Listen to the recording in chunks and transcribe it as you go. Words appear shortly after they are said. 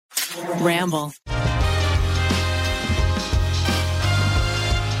Ramble.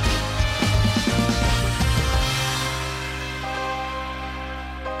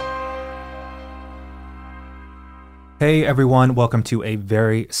 Hey everyone, welcome to a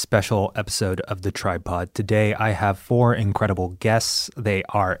very special episode of The Tripod. Today I have 4 incredible guests. They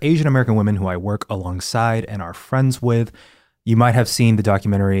are Asian American women who I work alongside and are friends with. You might have seen the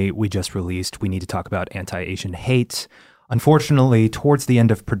documentary we just released, We Need to Talk About Anti-Asian Hate. Unfortunately, towards the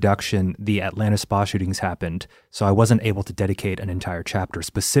end of production, the Atlanta spa shootings happened, so I wasn't able to dedicate an entire chapter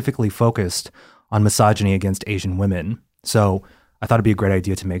specifically focused on misogyny against Asian women. So I thought it'd be a great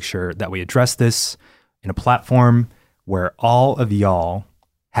idea to make sure that we address this in a platform where all of y'all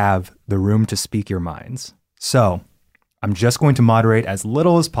have the room to speak your minds. So I'm just going to moderate as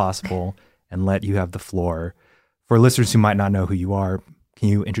little as possible and let you have the floor. For listeners who might not know who you are, can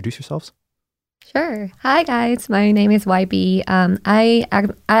you introduce yourselves? Sure. Hi, guys. My name is YB. I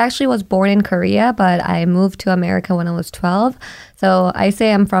actually was born in Korea, but I moved to America when I was 12. So I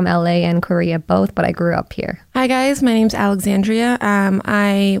say I'm from LA and Korea both, but I grew up here. Hi, guys. My name's Alexandria.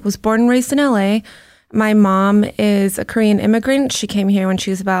 I was born and raised in LA. My mom is a Korean immigrant. She came here when she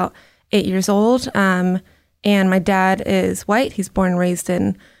was about 8 years old. And my dad is white. He's born and raised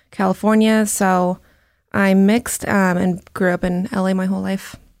in California. So I'm mixed and grew up in LA my whole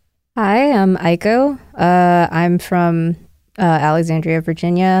life. Hi, I'm Aiko. I'm from Alexandria,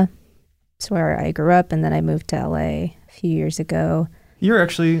 Virginia. It's where I grew up, and then I moved to LA a few years ago. You're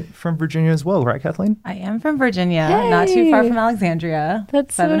actually from Virginia as well, right, Kathleen? I am from Virginia, Hey. not too far from Alexandria.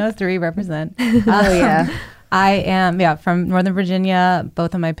 That's 703 represent. Oh, yeah. I am, from Northern Virginia.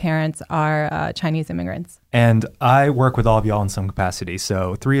 Both of my parents are Chinese immigrants. And I work with all of y'all in some capacity.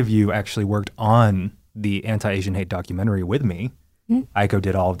 So 3 of you actually worked on the Anti-Asian Hate documentary with me. Aiko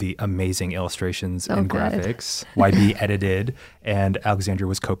did all of the amazing illustrations and good. graphics. YB edited, and Alexandria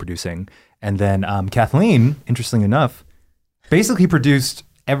was co-producing. And then Kathleen, interestingly enough, basically produced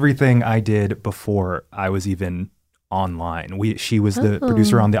everything I did before I was even online. She was the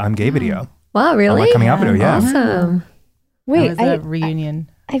producer on the I'm Gay video. Wow, really? On my coming out video, yeah. Awesome. Wait, It was a reunion.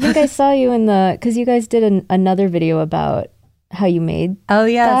 I think I saw you in because you guys did another video about how you made Oh,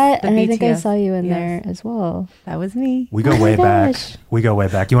 yes. that, the and I think I BTS. saw you in Yes. there as well. That was me. We go Oh my way back. gosh. We go way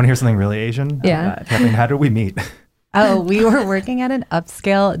back. You want to hear something really Asian? Yeah. Kathleen, how did we meet? Oh, we were working at an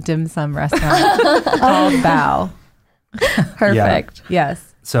upscale dim sum restaurant called Bao. Perfect.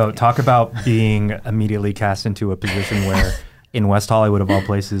 Yes. So talk about being immediately cast into a position where in West Hollywood, of all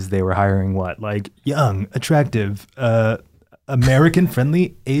places, they were hiring what? Like young, attractive,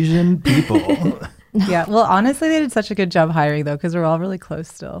 American-friendly Asian people. Yeah. Well, honestly, they did such a good job hiring, though, because we're all really close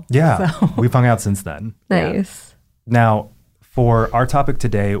still. Yeah, So. we've hung out since then. Nice. Now, for our topic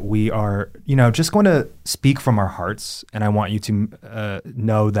today, we are, just going to speak from our hearts. And I want you to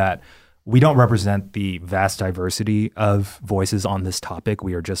know that we don't represent the vast diversity of voices on this topic.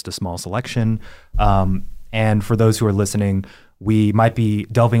 We are just a small selection. And for those who are listening, we might be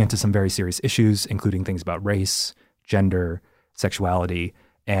delving into some very serious issues, including things about race, gender, sexuality,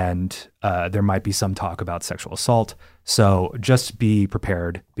 and there might be some talk about sexual assault. So just be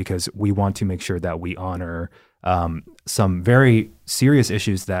prepared, because we want to make sure that we honor some very serious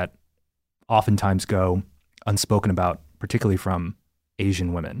issues that oftentimes go unspoken about, particularly from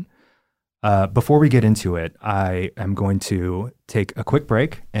Asian women. Before we get into it, I am going to take a quick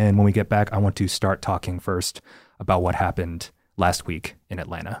break. And when we get back, I want to start talking first about what happened last week in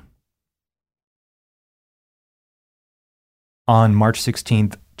Atlanta. On March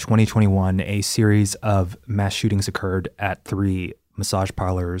 16th, 2021, a series of mass shootings occurred at 3 massage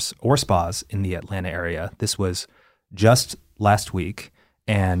parlors or spas in the Atlanta area. This was just last week,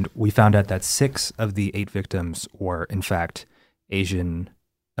 and we found out that 6 of the 8 victims were, in fact, Asian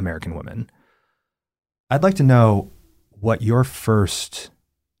American women. I'd like to know what your first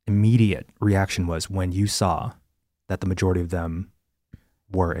immediate reaction was when you saw that the majority of them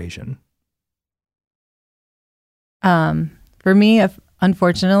were Asian. For me,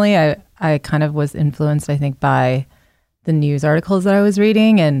 unfortunately, I kind of was influenced, I think, by the news articles that I was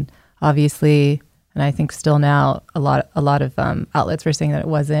reading, and obviously, and I think still now, a lot of outlets were saying that it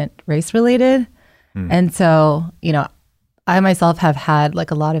wasn't race related, and so I myself have had like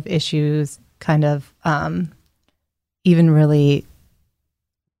a lot of issues, kind of even really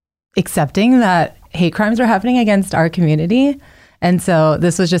accepting that hate crimes are happening against our community. And so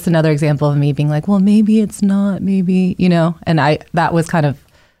this was just another example of me being like, well, maybe it's not, maybe, and that was kind of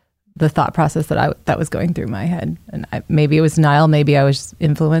the thought process that was going through my head. And maybe it was denial, maybe I was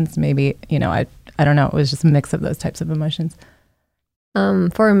influenced, maybe, I don't know. It was just a mix of those types of emotions.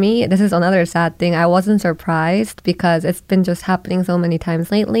 For me, this is another sad thing. I wasn't surprised because it's been just happening so many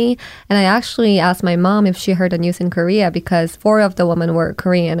times lately. And I actually asked my mom if she heard the news in Korea because 4 of the women were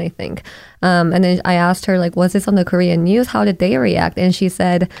Korean, I think. And then I asked her, like, was this on the Korean news? How did they react? And she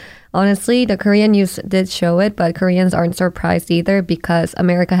said, honestly, the Korean news did show it, but Koreans aren't surprised either because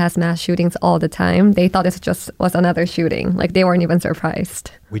America has mass shootings all the time. They thought it just was another shooting. Like, they weren't even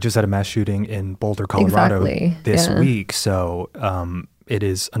surprised. We just had a mass shooting in Boulder, Colorado this week. So it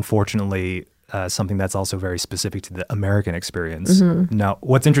is unfortunately something that's also very specific to the American experience. Now,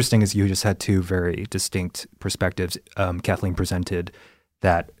 what's interesting is you just had 2 very distinct perspectives. Kathleen presented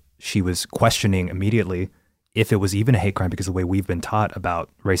that she was questioning immediately if it was even a hate crime because of the way we've been taught about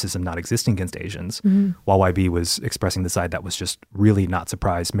racism not existing against Asians, while YB was expressing the side that was just really not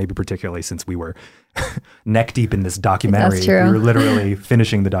surprised, maybe particularly since we were neck deep in this documentary. That's true. We were literally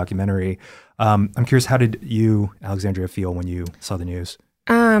finishing the documentary. I'm curious, how did you, Alexandria, feel when you saw the news?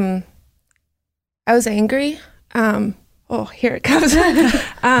 I was angry. Oh, here it comes. It's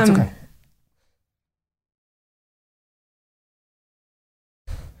okay.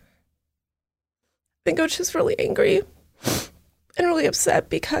 I think I was just really angry and really upset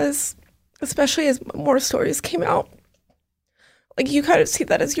because, especially as more stories came out, like you kind of see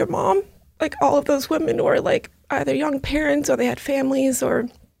that as your mom. Like all of those women were like either young parents or they had families, or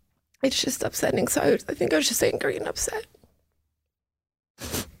it's just upsetting. So I think I was just angry and upset.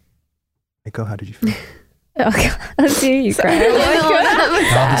 Eiko, how did you feel? Oh, God. Let's hear you cry.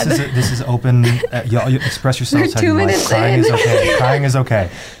 No, this is open. Y'all you express yourselves how you like. Crying is okay. Crying is okay.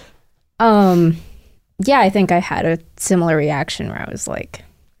 Yeah, I think I had a similar reaction where I was like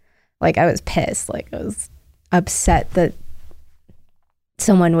I was pissed. Like I was upset that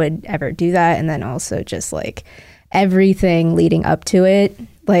someone would ever do that. And then also just like everything leading up to it.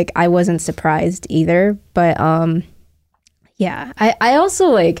 Like I wasn't surprised either. But yeah, I also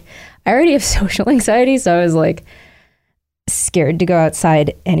like, I already have social anxiety. So I was like scared to go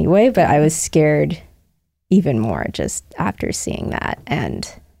outside anyway, but I was scared even more just after seeing that. And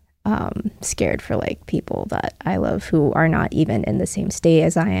scared for like people that I love who are not even in the same state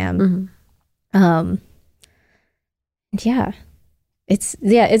as I am. It's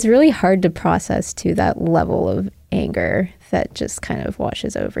really hard to process to that level of anger that just kind of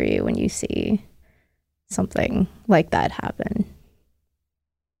washes over you when you see something like that happen.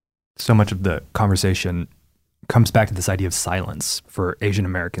 So much of the conversation comes back to this idea of silence for Asian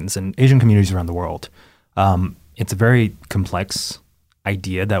Americans and Asian communities around the world. It's a very complex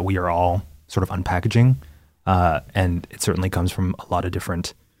idea that we are all sort of unpackaging, and it certainly comes from a lot of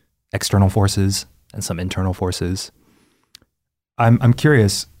different external forces and some internal forces. I'm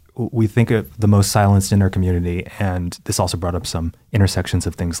curious, we think of the most silenced in our community, and this also brought up some intersections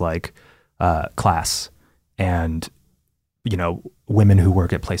of things like class and, you know, women who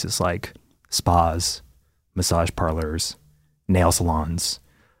work at places like spas, massage parlors, nail salons.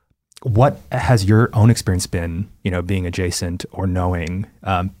 What has your own experience been, you know, being adjacent or knowing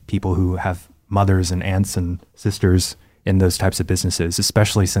people who have mothers and aunts and sisters in those types of businesses,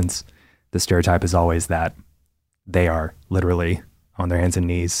 especially since the stereotype is always that they are literally on their hands and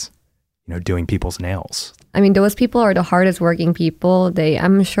knees, you know, doing people's nails? I mean, those people are the hardest working people.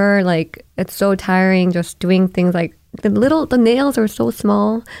 I'm sure like it's so tiring just doing things like the nails are so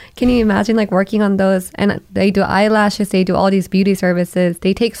small. Can you imagine like working on those? And they do eyelashes, they do all these beauty services.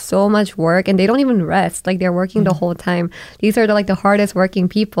 They take so much work and they don't even rest. Like they're working the whole time. These are the hardest working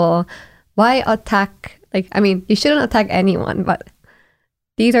people. Why attack? Like, I mean, you shouldn't attack anyone, but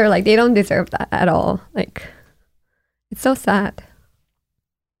these are like, they don't deserve that at all. Like, it's so sad.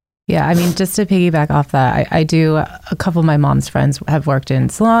 Yeah, I mean, just to piggyback off that, I do, a couple of my mom's friends have worked in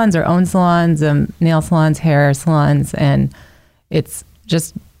salons or own salons, nail salons, hair salons, and it's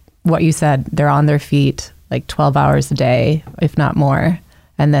just what you said. They're on their feet like 12 hours a day, if not more.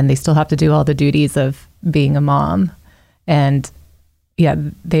 And then they still have to do all the duties of being a mom. And yeah,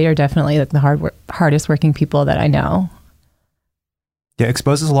 they are definitely like the hardest working people that I know. Yeah, it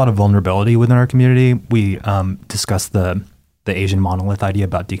exposes a lot of vulnerability within our community. We discussed the Asian monolith idea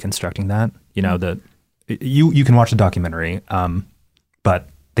about deconstructing that. You know, you can watch the documentary, but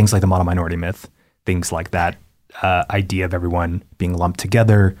things like the model minority myth, things like that idea of everyone being lumped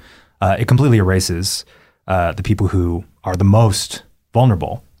together, it completely erases the people who are the most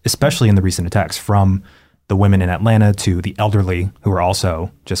vulnerable, especially in the recent attacks, from the women in Atlanta to the elderly who are also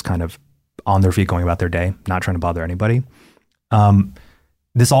just kind of on their feet going about their day, not trying to bother anybody.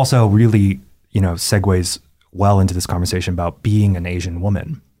 This also really, you know, segues well into this conversation about being an Asian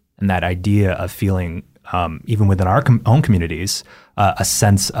woman and that idea of feeling, even within our own communities, a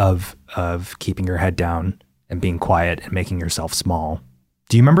sense of keeping your head down and being quiet and making yourself small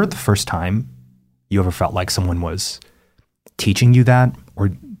Do you remember the first time you ever felt like someone was teaching you that,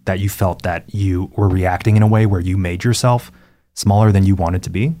 or that you felt that you were reacting in a way where you made yourself smaller than you wanted to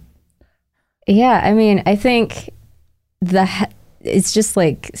be? Yeah, I mean, I think it's just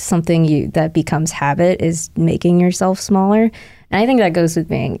like something that becomes habit, is making yourself smaller. And I think that goes with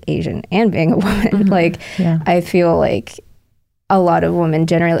being Asian and being a woman. Like, I feel like a lot of women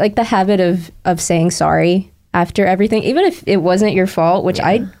generally, like the habit of saying sorry after everything, even if it wasn't your fault, which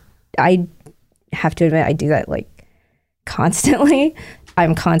I have to admit, I do that like constantly.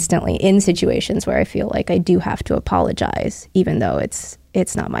 I'm constantly in situations where I feel like I do have to apologize, even though it's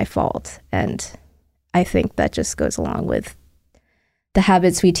not my fault. And I think that just goes along with the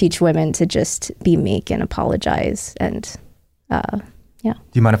habits we teach women to just be meek and apologize. And Do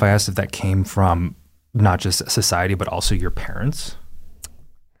you mind if I asked if that came from not just society, but also your parents?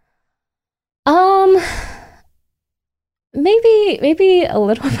 Maybe a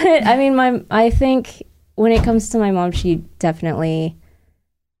little bit. I mean, I think when it comes to my mom, she definitely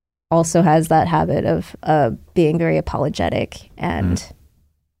also has that habit of being very apologetic. And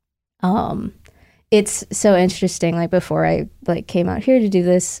it's so interesting. Like before I came out here to do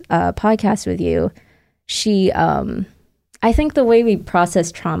this podcast with you, she, I think the way we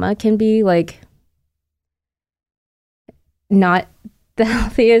process trauma can be like not the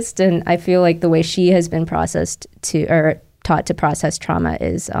healthiest. And I feel like the way she has been taught to process trauma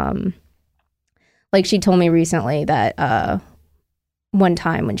is like she told me recently that one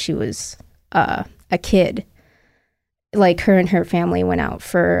time when she was a kid, like her and her family went out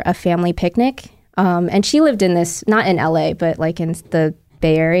for a family picnic. And she lived in this, not in LA, but like in the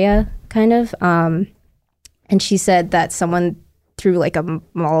Bay Area kind of. And she said that someone threw like a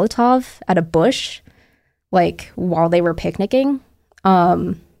Molotov at a bush, like while they were picnicking.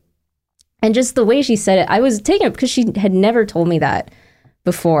 And just the way she said it, I was taken up because she had never told me that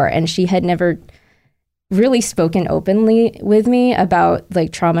before. And she had never really spoken openly with me about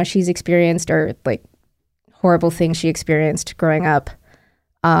like trauma she's experienced or like horrible things she experienced growing up.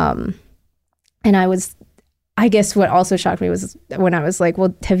 And I guess what also shocked me was when I was like,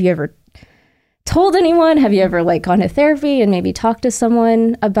 well, have you ever told anyone? Have you ever like gone to therapy and maybe talked to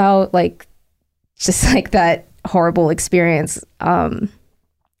someone about like just like that horrible experience? And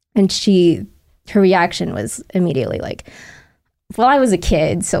her reaction was immediately like, well, I was a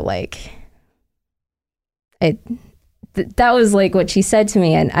kid, so like that was like what she said to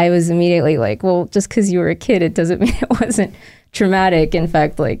me. And I was immediately like, well, just because you were a kid, it doesn't mean it wasn't traumatic. In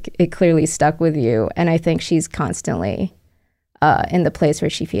fact, like it clearly stuck with you. And I think she's constantly in the place where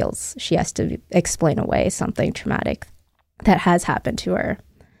she feels she has to explain away something traumatic that has happened to her,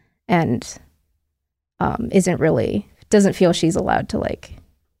 and doesn't feel she's allowed to like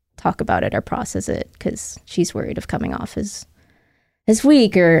talk about it or process it because she's worried of coming off as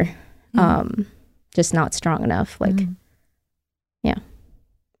weak or just not strong enough. Like, yeah.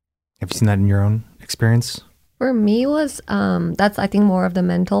 Have you seen that in your own experience? For me was that's I think more of the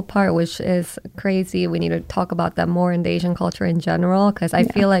mental part, which is crazy. We need to talk about that more in the Asian culture in general, because I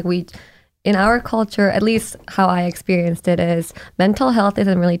feel like in our culture, at least how I experienced it, is mental health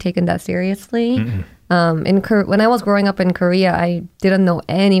isn't really taken that seriously. When I was growing up in Korea, I didn't know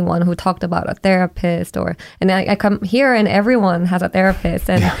anyone who talked about a therapist, and I come here and everyone has a therapist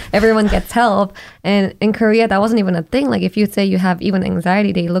and everyone gets help. And in Korea, that wasn't even a thing. Like if you say you have even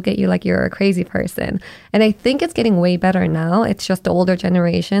anxiety, they look at you like you're a crazy person. And I think it's getting way better now. It's just the older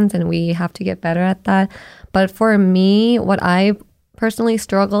generations, and we have to get better at that. But for me, what I personally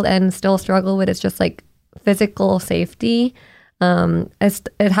struggled and still struggle with is just like physical safety.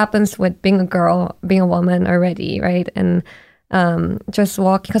 It happens with being a girl, being a woman already, right? And just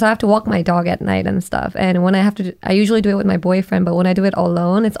walk, because I have to walk my dog at night and stuff. And when I usually do it with my boyfriend, but when I do it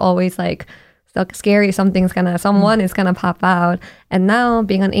alone, it's always like scary. Someone is gonna pop out. And now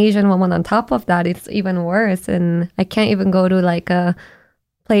being an Asian woman on top of that, it's even worse. And I can't even go to like a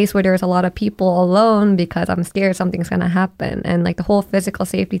place where there's a lot of people alone because I'm scared something's gonna happen. And like the whole physical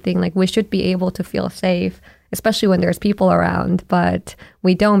safety thing, like we should be able to feel safe, especially when there's people around, but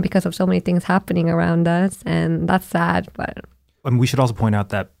we don't because of so many things happening around us, and that's sad. But we should also point out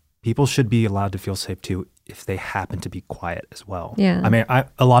that people should be allowed to feel safe too if they happen to be quiet as well. Yeah. I mean,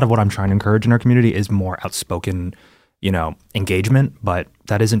 a lot of what I'm trying to encourage in our community is more outspoken, engagement, but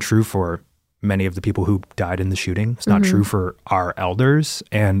that isn't true for many of the people who died in the shooting. It's not true for our elders,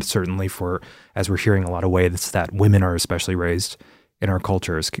 and certainly for, as we're hearing a lot of ways that women are especially raised in our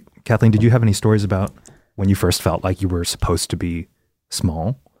cultures. Kathleen, did you have any stories about when you first felt like you were supposed to be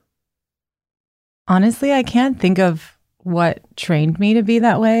small? Honestly, I can't think of what trained me to be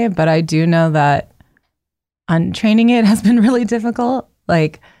that way, but I do know that untraining it has been really difficult.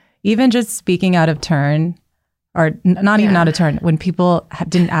 Like even just speaking out of turn, or not even out of turn, when people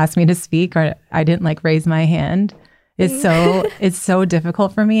didn't ask me to speak or I didn't like raise my hand, it's so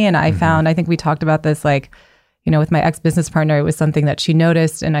difficult for me. And I found, I think we talked about this, like, you know, with my ex-business partner, it was something that she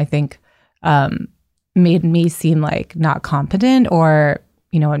noticed and I think made me seem like not competent or,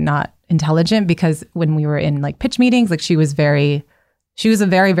 you know, not intelligent, because when we were in like pitch meetings, like she was a very,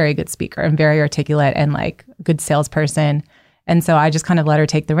 very good speaker and very articulate and like a good salesperson. And so I just kind of let her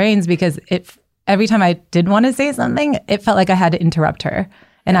take the reins, because every time I did want to say something, it felt like I had to interrupt her.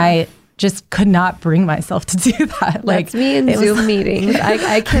 And I just could not bring myself to do that. Like, that's me in Zoom meetings.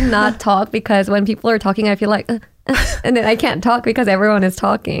 I cannot talk because when people are talking, I feel like, and then I can't talk because everyone is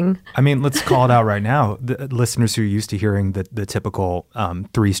talking. I mean, let's call it out right now. The listeners who are used to hearing the typical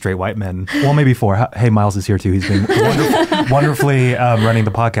 3 straight white men, well, maybe 4. Hey, Miles is here too. He's been wonderfully running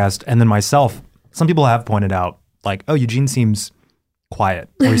the podcast. And then myself, some people have pointed out like, oh, Eugene seems quiet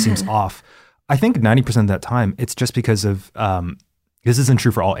or he seems off. I think 90% of that time, it's just because of, this isn't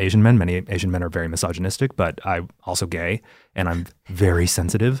true for all Asian men. Many Asian men are very misogynistic, but I'm also gay and I'm very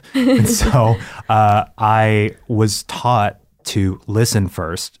sensitive. And so I was taught to listen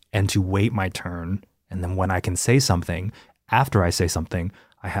first and to wait my turn. And then when I can say something, after I say something,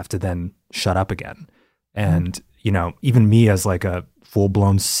 I have to then shut up again. And, you know, even me as like a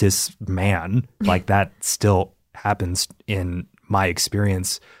full-blown cis man, like that still happens in my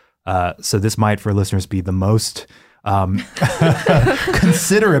experience. So this might, for listeners, be the most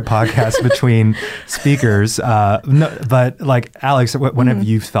considerate podcast between speakers. No, but like, Alex, when have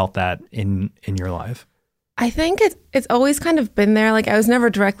you felt that in your life? I think it's always kind of been there. Like I was never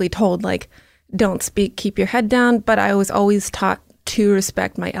directly told like, don't speak, keep your head down. But I was always taught to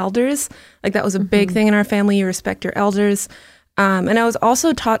respect my elders. Like that was a big thing in our family. You respect your elders. And I was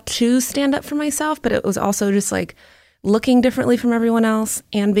also taught to stand up for myself, but it was also just like looking differently from everyone else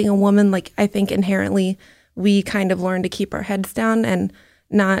and being a woman. Like I think inherently we kind of learn to keep our heads down and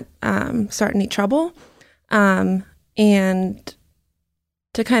not start any trouble. And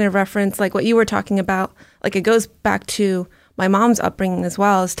to kind of reference like what you were talking about, like it goes back to my mom's upbringing as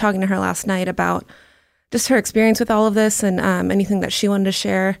well. I was talking to her last night about just her experience with all of this and anything that she wanted to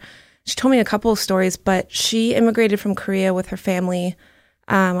share. She told me a couple of stories, but she immigrated from Korea with her family,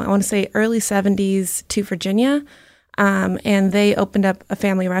 I want to say early 70s to Virginia, and they opened up a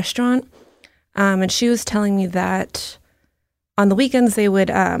family restaurant. And she was telling me that on the weekends they would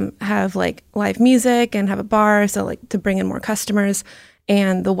have like live music and have a bar, so like to bring in more customers.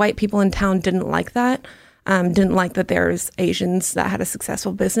 And the white people in town didn't like that, didn't like that there was Asians that had a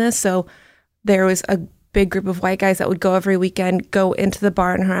successful business. So there was a big group of white guys that would go every weekend, go into the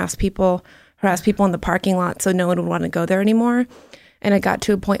bar and harass people in the parking lot, so no one would want to go there anymore. And it got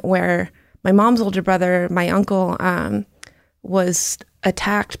to a point where my mom's older brother, my uncle, was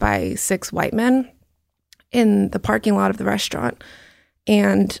attacked by 6 white men in the parking lot of the restaurant.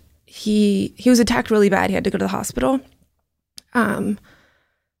 And he was attacked really bad. He had to go to the hospital. And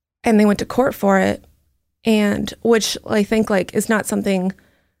they went to court for it. And which I think like is not something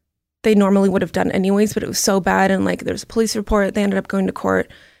they normally would have done anyways, but it was so bad. And like there's a police report, they ended up going to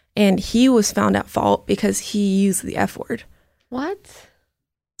court and he was found at fault because he used the F word. What?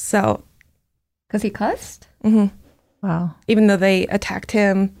 So. Because he cussed? Mm-hmm. Wow. Even though they attacked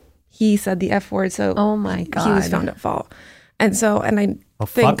him, he said the F word. So oh my God. He was found at fault. And so, and I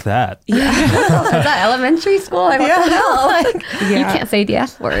think, fuck that. Yeah. Is that elementary school? Like, what the hell? Like, Yeah. You can't say the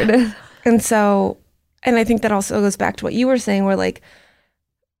F word. And so, and I think that also goes back to what you were saying, where like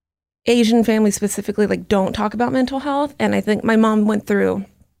Asian families specifically, like don't talk about mental health. And I think my mom went through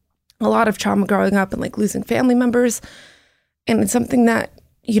a lot of trauma growing up and like losing family members. And it's something that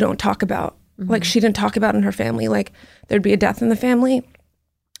you don't talk about. Like she didn't talk about in her family. Like there'd be a death in the family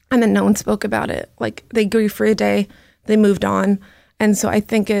and then no one spoke about it. Like they grieved for a day, they moved on. And so I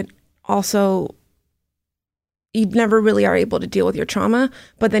think it also, you never really are able to deal with your trauma,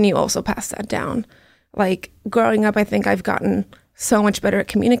 but then you also pass that down. Like growing up, I think I've gotten so much better at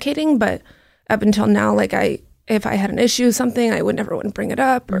communicating, but up until now, like if I had an issue with something, I would never want to bring it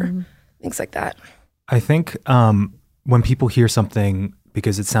up or things like that. I think when people hear something,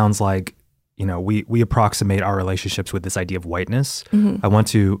 because it sounds like, you know, we approximate our relationships with this idea of whiteness. I want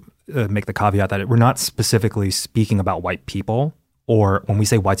to make the caveat that we're not specifically speaking about white people, or when we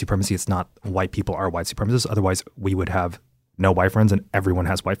say white supremacy, it's not white people are white supremacists. Otherwise, we would have no white friends and everyone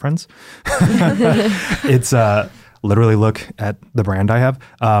has white friends. It's literally look at the brand I have.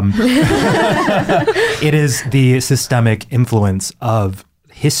 It is the systemic influence of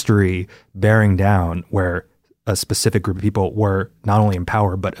history bearing down where a specific group of people were not only in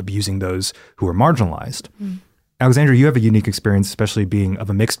power, but abusing those who were marginalized. Alexandria, you have a unique experience, especially being of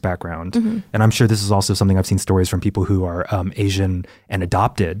a mixed background. And I'm sure this is also something I've seen stories from people who are Asian and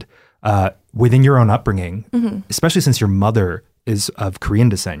adopted within your own upbringing, especially since your mother is of Korean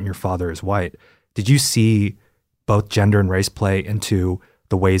descent and your father is white. Did you see both gender and race play into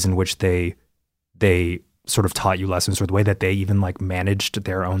the ways in which they sort of taught you lessons, or the way that they even like managed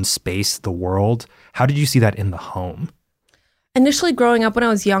their own space, the world? How did you see that in the home? Initially, growing up when I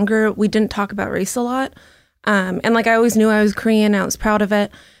was younger, we didn't talk about race a lot. And like I always knew I was Korean, I was proud of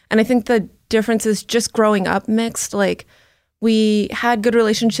it. And I think the difference is just growing up mixed. Like we had good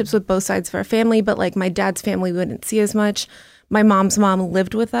relationships with both sides of our family, but like my dad's family we wouldn't see as much. My mom's mom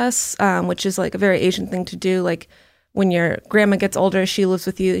lived with us, which is like a very Asian thing to do. Like when your grandma gets older, she lives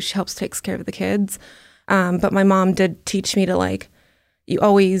with you, she helps takes care of the kids. But my mom did teach me to like, you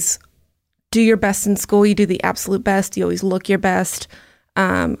always do your best in school, you do the absolute best, you always look your best.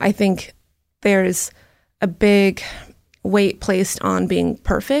 I think there's a big weight placed on being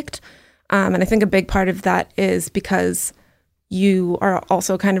perfect. And I think a big part of that is because you are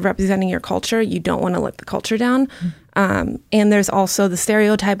also kind of representing your culture. You don't want to let the culture down. And there's also the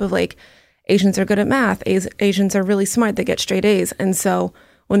stereotype of like, Asians are good at math. Asians are really smart. They get straight A's. And so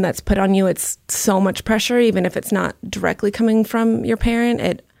when that's put on you, it's so much pressure, even if it's not directly coming from your parent.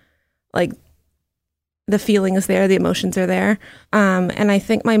 It like the feeling is there, the emotions are there. And I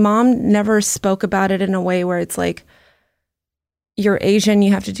think my mom never spoke about it in a way where it's like, you're Asian,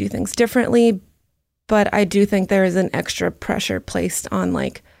 you have to do things differently. But I do think there is an extra pressure placed on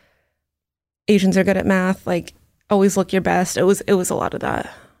like, Asians are good at math, like always look your best. It was a lot of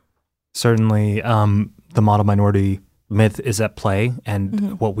that. Certainly, the model minority myth is at play.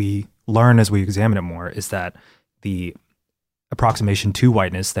 And what we learn as we examine it more is that the approximation to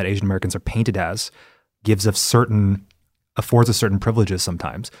whiteness that Asian Americans are painted as affords us certain privileges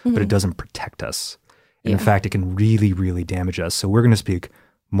sometimes, but it doesn't protect us. And in fact, it can really, really damage us. So we're going to speak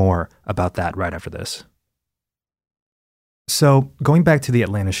more about that right after this. So going back to the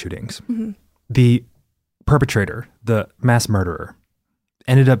Atlanta shootings, the perpetrator, the mass murderer,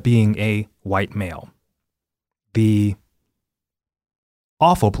 ended up being a white male. The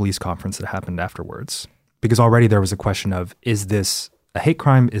awful police conference that happened afterwards, because already there was a question of, is this a hate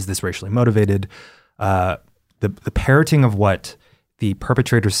crime? Is this racially motivated? The parroting of what the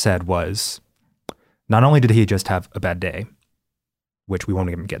perpetrator said was, not only did he just have a bad day, which we won't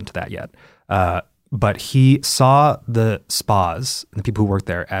even get into that yet, but he saw the spas and the people who worked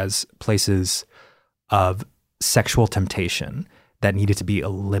there as places of sexual temptation that needed to be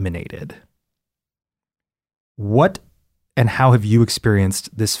eliminated. What and how have you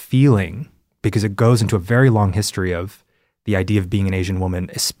experienced this feeling? Because it goes into a very long history of the idea of being an Asian woman,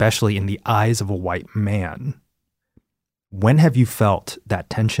 especially in the eyes of a white man. When have you felt that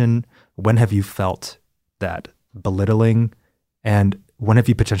tension? When have you felt that belittling? And when have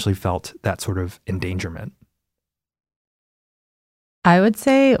you potentially felt that sort of endangerment? I would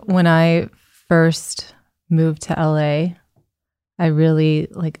say when I first moved to LA, I really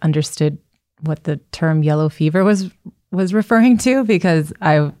like understood what the term yellow fever was referring to, because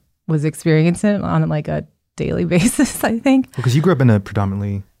I was experiencing it on like a daily basis, I think. Because you grew up in a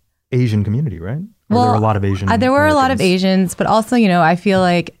predominantly Asian community, right? Or there were a lot of Asian there were a lot of Asians, but also, you know, I feel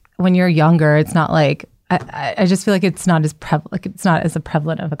like when you're younger, it's not like, I just feel like it's not as it's not as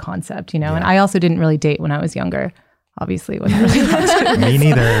prevalent of a concept, you know? Yeah. And I also didn't really date when I was younger. Obviously, it wasn't really much. Me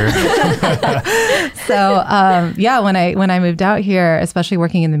neither. So, yeah, when I moved out here, especially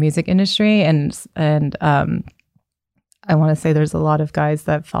working in the music industry, and I want to say there's a lot of guys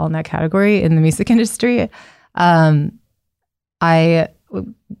that fall in that category in the music industry. I,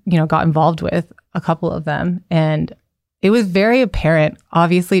 got involved with a couple of them, and it was very apparent,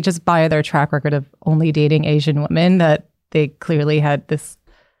 obviously, just by their track record of only dating Asian women, that they clearly had this,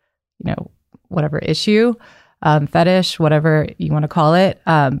 whatever issue, fetish, whatever you want to call it.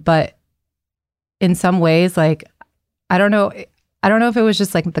 But in some ways, like, I don't know if it was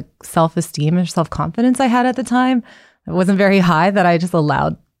just like the self-esteem or self-confidence I had at the time. It wasn't very high, that I just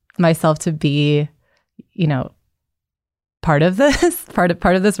allowed myself to be, part of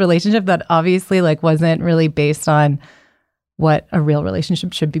this relationship that obviously like wasn't really based on what a real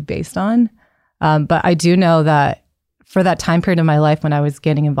relationship should be based on. But I do know that for that time period of my life when I was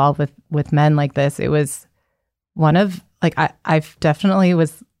getting involved with men like this, it was one of like, I definitely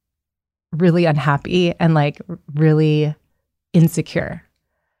was really unhappy and like really insecure.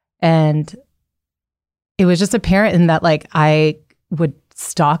 And it was just apparent in that like I would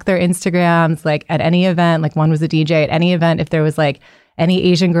stalk their Instagrams, like at any event, like one was a DJ at any event. If there was like any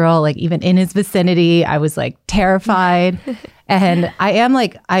Asian girl, like even in his vicinity, I was like terrified. And I am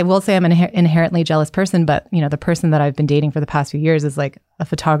like, I will say I'm an inherently jealous person, but you know, the person that I've been dating for the past few years is like a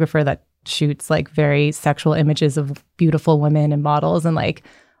photographer that shoots like very sexual images of beautiful women and models. And like,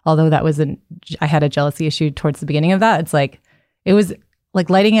 although that I had a jealousy issue towards the beginning of that, it's like, it was like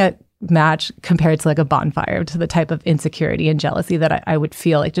lighting a match compared to like a bonfire to the type of insecurity and jealousy that I would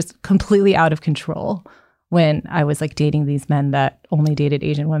feel like just completely out of control when I was like dating these men that only dated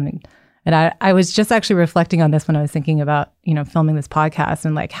Asian women. And I was just actually reflecting on this when I was thinking about, you know, filming this podcast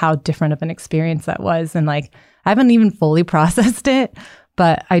and like how different of an experience that was. And like, I haven't even fully processed it,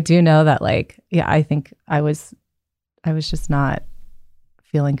 but I do know that like, yeah, I think I was just not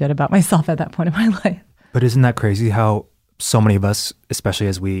feeling good about myself at that point in my life. But isn't that crazy how so many of us, especially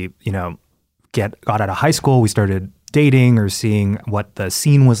as we, you know, got out of high school, we started dating or seeing what the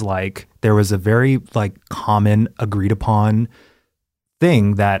scene was like. There was a very like common agreed upon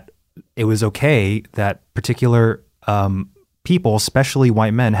thing that it was okay that particular people, especially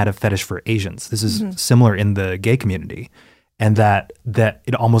white men, had a fetish for Asians. This is similar in the gay community, and that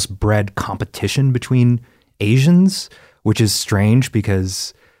it almost bred competition between Asians, which is strange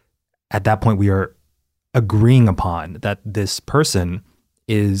because at that point we are agreeing upon that this person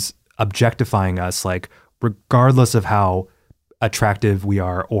is objectifying us, like regardless of how attractive we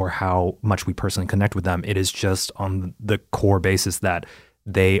are or how much we personally connect with them. It is just on the core basis that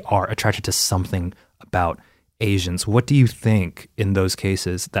they are attracted to something about Asians. What do you think in those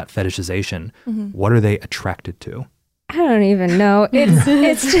cases, that fetishization, what are they attracted to? I don't even know.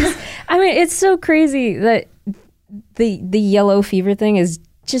 It's just, I mean, it's so crazy that the yellow fever thing is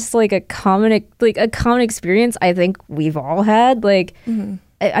just like a common experience I think we've all had. Like,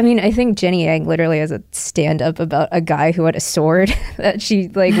 I mean, I think Jenny Yang literally has a stand-up about a guy who had a sword that she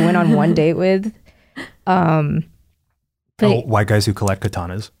like went on one date with. White guys who collect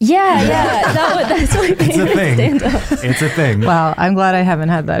katanas. Yeah. That's what It's a thing. It's a thing. Wow, I'm glad I haven't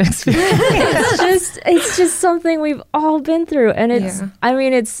had that experience. it's just something we've all been through, and I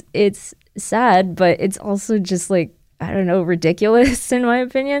mean, it's sad, but it's also just like, I don't know, ridiculous in my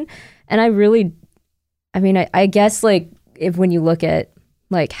opinion. And I guess like when you look at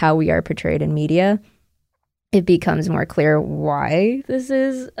like how we are portrayed in media, it becomes more clear why this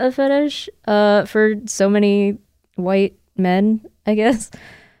is a fetish for so many white men, I guess.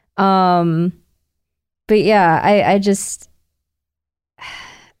 But yeah,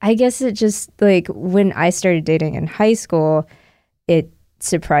 I guess it just like when I started dating in high school, it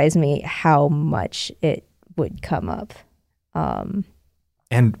surprised me how much it would come up. And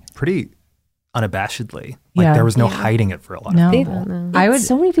pretty unabashedly. Like there was no hiding it for a lot of people.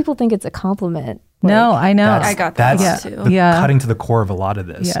 So many people think it's a compliment. No, I know. I got that that's too. Cutting to the core of a lot of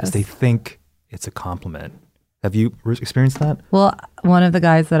this is they think it's a compliment. Have you experienced that? Well, one of the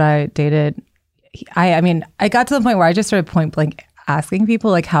guys that I dated, I mean, I got to the point where I just started point blank asking people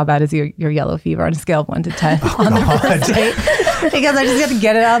like, how bad is your yellow fever on a scale of 1 to 10 on the first date? Because I just had to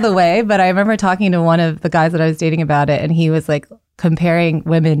get it out of the way. But I remember talking to one of the guys that I was dating about it, and he was like comparing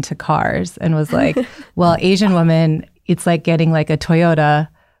women to cars and was like, well, Asian women, it's like getting like a Toyota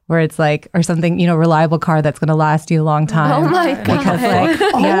where it's like, or something, you know, reliable car that's going to last you a long time. Oh my God. Because like,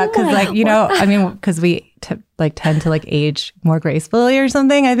 because like, you know, I mean, because we tend to like age more gracefully or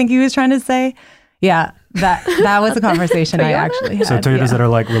something, I think he was trying to say. Yeah, that was a conversation I actually had. So Toyotas that are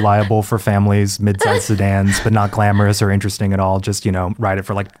like reliable for families, mid-sized sedans, but not glamorous or interesting at all. Just, you know, ride it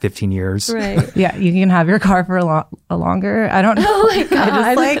for like 15 years. Right. Yeah, you can have your car for a longer. I don't know. Oh my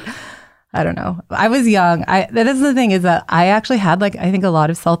God. I don't know. I was young. That is the thing, is that I actually had like, I think a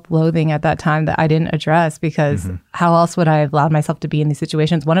lot of self-loathing at that time that I didn't address, because how else would I have allowed myself to be in these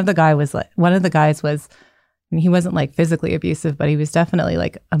situations? One of the guys was, he wasn't like physically abusive, but he was definitely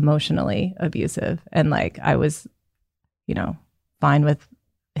like emotionally abusive. And like, I was, you know, fine with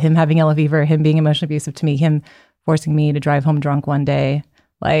him having yellow fever, him being emotionally abusive to me, him forcing me to drive home drunk one day.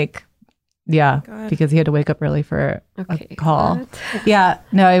 Like, yeah, because he had to wake up early for a call. What? Yeah,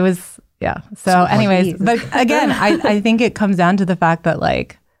 no, it was, yeah. So anyways, but again, I think it comes down to the fact that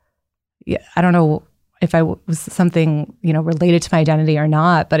like, yeah, I don't know if I was something, you know, related to my identity or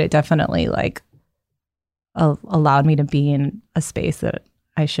not, but it definitely like allowed me to be in a space that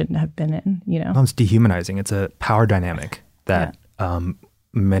I shouldn't have been in, you know? Well, it's dehumanizing. It's a power dynamic that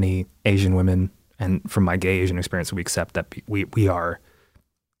many Asian women, and from my gay Asian experience, we accept that we're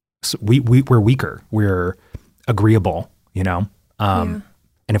weaker. We're agreeable, you know? And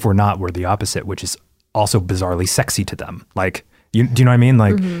if we're not, we're the opposite, which is also bizarrely sexy to them. Like, do you know what I mean?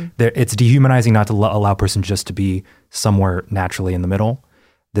 Like, it's dehumanizing not to allow a person just to be somewhere naturally in the middle.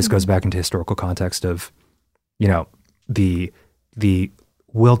 This goes back into historical context of, you know, the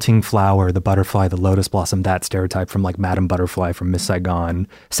wilting flower, the butterfly, the lotus blossom, that stereotype from like Madame Butterfly from Miss Saigon,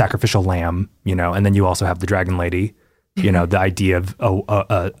 sacrificial lamb, you know, and then you also have the dragon lady, you know, the idea of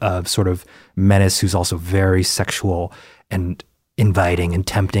a sort of menace who's also very sexual and inviting and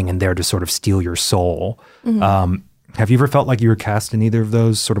tempting and there to sort of steal your soul. Have you ever felt like you were cast in either of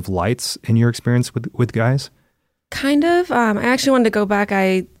those sort of lights in your experience with guys? Kind of. I actually wanted to go back.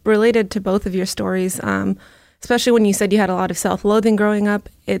 I related to both of your stories, especially when you said you had a lot of self-loathing growing up.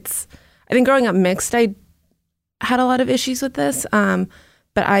 I think growing up mixed, I had a lot of issues with this,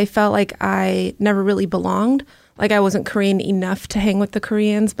 but I felt like I never really belonged. Like I wasn't Korean enough to hang with the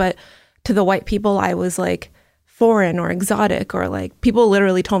Koreans, but to the white people, I was like foreign or exotic, or like people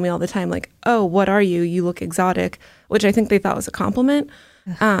literally told me all the time, like, oh, what are you? You look exotic, which I think they thought was a compliment.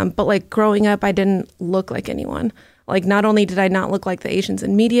 But like growing up, I didn't look like anyone. Like not only did I not look like the Asians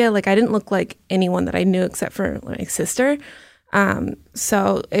in media, like I didn't look like anyone that I knew except for my sister.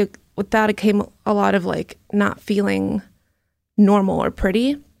 So with that, it came a lot of like not feeling normal or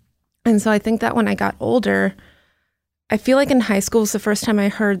pretty. And so I think that when I got older, I feel like in high school was the first time I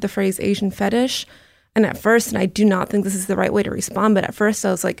heard the phrase Asian fetish. And at first, and I do not think this is the right way to respond, but at first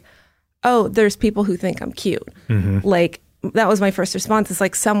I was like, oh, there's people who think I'm cute. Like that was my first response. It's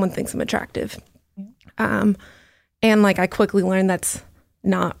like someone thinks I'm attractive. And like I quickly learned that's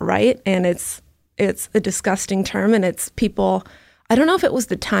not right. And it's a disgusting term. And it's people, I don't know if it was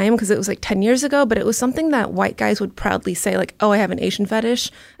the time because it was like 10 years ago, but it was something that white guys would proudly say like, oh, I have an Asian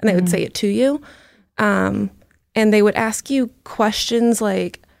fetish. And they would say it to you. And they would ask you questions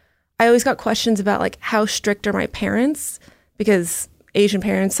like, I always got questions about like how strict are my parents, because Asian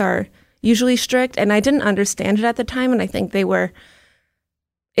parents are usually strict, and I didn't understand it at the time, and I think they were,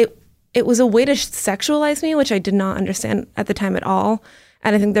 it was a way to sexualize me, which I did not understand at the time at all.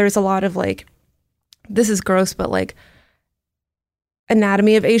 And I think there's a lot of like, this is gross, but like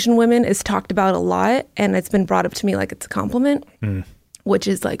anatomy of Asian women is talked about a lot, and it's been brought up to me like it's a compliment, which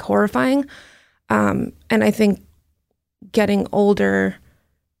is like horrifying. And I think getting older,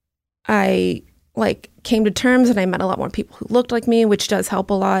 I like came to terms and I met a lot more people who looked like me, which does help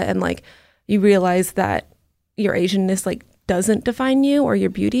a lot. And like you realize that your Asianness like doesn't define you or your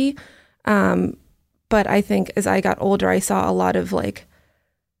beauty. But I think as I got older, I saw a lot of like,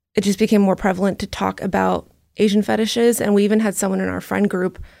 it just became more prevalent to talk about Asian fetishes. And we even had someone in our friend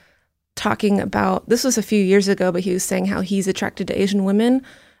group talking about, this was a few years ago, but he was saying how he's attracted to Asian women,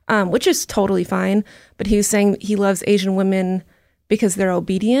 which is totally fine. But he was saying he loves Asian women because they're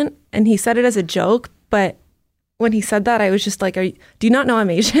obedient. And he said it as a joke, but when he said that, I was just like, do you not know I'm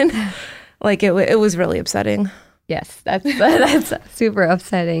Asian? Like it was really upsetting. Yes, that's super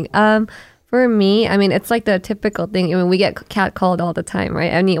upsetting. For me, I mean, it's like the typical thing. I mean, we get catcalled all the time,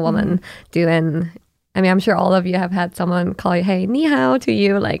 right? Any woman do. And I mean, I'm sure all of you have had someone call you, hey, ni hao to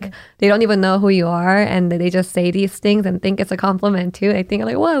you. Like, they don't even know who you are. And they just say these things and think it's a compliment too. They think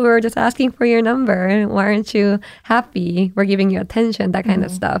like, well, we were just asking for your number. Why aren't you happy? We're giving you attention, that kind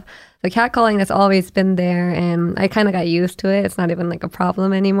of stuff. So catcalling has always been there. And I kind of got used to it. It's not even like a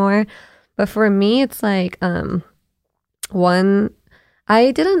problem anymore. But for me, it's like,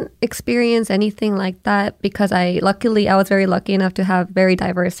 I didn't experience anything like that because I was very lucky enough to have very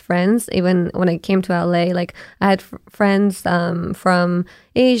diverse friends. Even when I came to LA, like I had friends from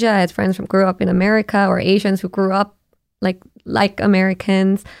Asia, I had friends who grew up in America, or Asians who grew up like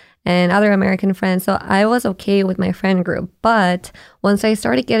Americans, and other American friends. So I was okay with my friend group. But once I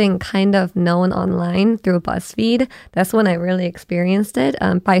started getting kind of known online through BuzzFeed, that's when I really experienced it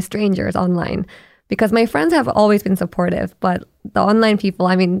by strangers online. Because my friends have always been supportive, but the online people,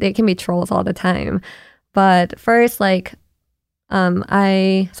 I mean, they can be trolls all the time. But first, like,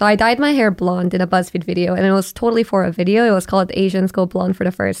 I dyed my hair blonde in a BuzzFeed video, and it was totally for a video. It was called Asians Go Blonde for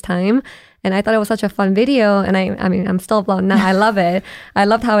the First Time. And I thought it was such a fun video. And I mean, I'm still blonde now. I love it. I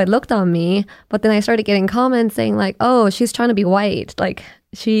loved how it looked on me. But then I started getting comments saying like, oh, she's trying to be white. Like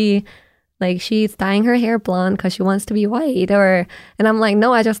she's dyeing her hair blonde because she wants to be white, and I'm like,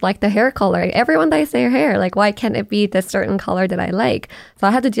 no, I just like the hair color. Everyone dyes their hair. Like, why can't it be this certain color that I like? So I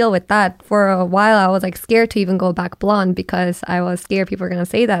had to deal with that for a while. I was like scared to even go back blonde because I was scared people were gonna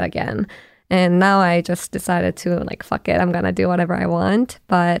say that again. And now I just decided to like, fuck it, I'm gonna do whatever I want.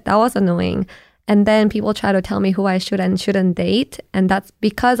 But that was annoying. And then people try to tell me who I should and shouldn't date, and that's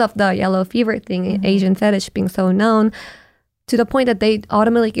because of the yellow fever thing, Asian fetish being so known. To the point that they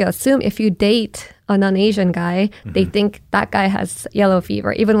automatically assume if you date a non-Asian guy, they think that guy has yellow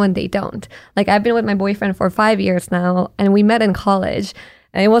fever, even when they don't. Like, I've been with my boyfriend for 5 years now, and we met in college.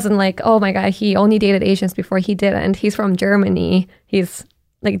 And it wasn't like, oh my God, he only dated Asians before. He didn't. He's from Germany. He's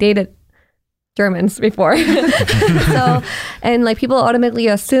like dated Germans before. So, and like people automatically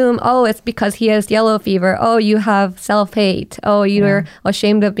assume, oh, it's because he has yellow fever. Oh, you have self-hate. Oh, you're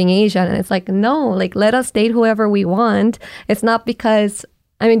ashamed of being Asian. And it's like, no, like let us date whoever we want. It's not because,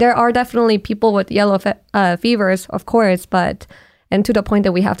 I mean, there are definitely people with yellow fevers, of course, but, and to the point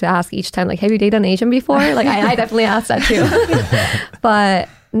that we have to ask each time, like, have you dated an Asian before? Like I definitely ask that too. But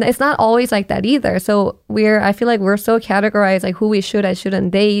it's not always like that either. So I feel like we're so categorized, like who we should and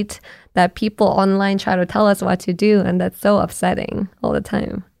shouldn't date, that people online try to tell us what to do. And that's so upsetting all the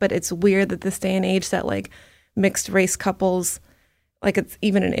time. But it's weird that this day and age that like mixed race couples, like it's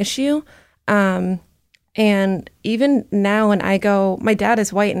even an issue. And even now when I go, my dad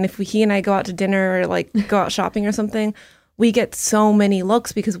is white, and if he and I go out to dinner or like go out shopping or something, we get so many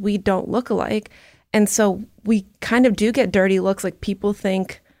looks because we don't look alike. And so we kind of do get dirty looks, like people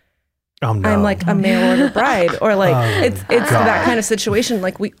think I'm like a mail order bride, or like it's that kind of situation.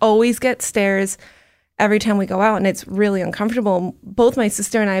 Like we always get stares every time we go out, and it's really uncomfortable. Both my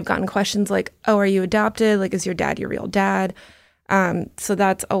sister and I have gotten questions like, oh, are you adopted? Like, is your dad your real dad? So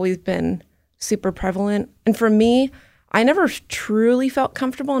that's always been super prevalent. And for me, I never truly felt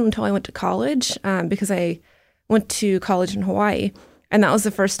comfortable until I went to college, because I went to college in Hawaii. And that was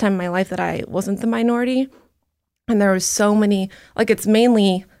the first time in my life that I wasn't the minority. And there was so many, like it's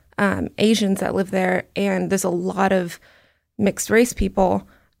mainly Asians that live there, and there's a lot of mixed race people.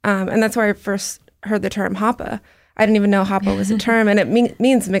 And that's where I first heard the term Hapa. I didn't even know Hapa was a term, and it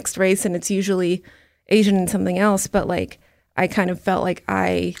means mixed race, and it's usually Asian and something else. But like, I kind of felt like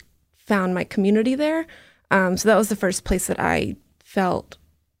I found my community there. So that was the first place that I felt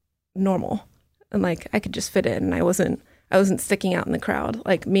normal, and like I could just fit in, and I wasn't sticking out in the crowd.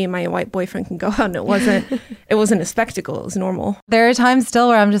 Like me and my white boyfriend can go out, and it wasn't a spectacle. It was normal. There are times still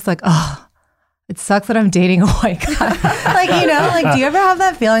where I'm just like, oh, it sucks that I'm dating a white guy. Like, you know, like, do you ever have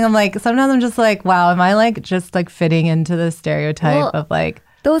that feeling? I'm like, sometimes I'm just like, wow, am I like just like fitting into the stereotype of like.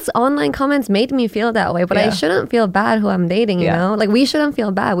 Those online comments made me feel that way, but I shouldn't feel bad who I'm dating, you know? Like, we shouldn't feel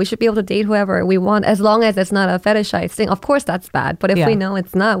bad. We should be able to date whoever we want, as long as it's not a fetishized thing. Of course, that's bad. But if we know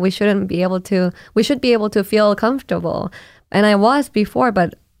it's not, we should be able to feel comfortable. And I was before,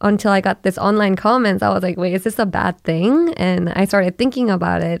 but until I got this online comments, I was like, wait, is this a bad thing? And I started thinking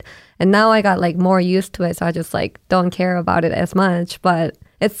about it. And now I got like more used to it. So I just like don't care about it as much. But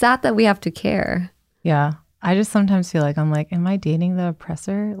it's sad that we have to care. Yeah. I just sometimes feel like I'm like, am I dating the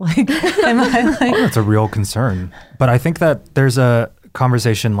oppressor? Like, am I like? That's a real concern. But I think that there's a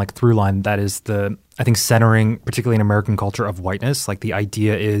conversation like through line that is I think centering, particularly in American culture, of whiteness. Like the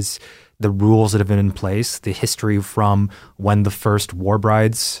idea is the rules that have been in place, the history from when the first war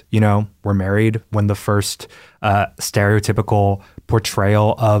brides, you know, were married, when the first stereotypical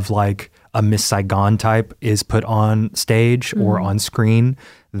portrayal of like a Miss Saigon type is put on stage or on screen,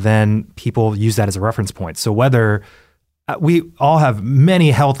 then people use that as a reference point. So whether we all have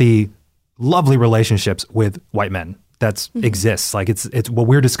many healthy, lovely relationships with white men that exists, like it's what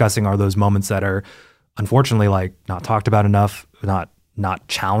we're discussing are those moments that are unfortunately like not talked about enough, not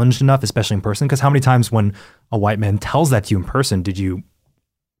challenged enough, especially in person. Because how many times when a white man tells that to you in person, did you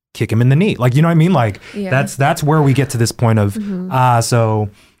kick him in the knee? Like, you know what I mean? Like that's where we get to this point of, so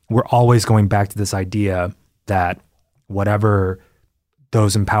we're always going back to this idea that whatever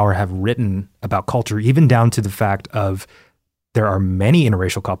those in power have written about culture, even down to the fact of there are many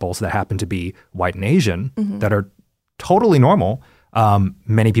interracial couples that happen to be white and Asian that are totally normal.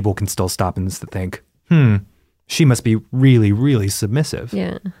 Many people can still stop and think, she must be really, really submissive.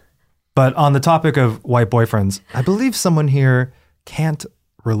 Yeah. But on the topic of white boyfriends, I believe someone here can't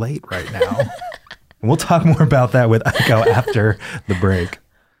relate right now. And we'll talk more about that with Aiko after the break.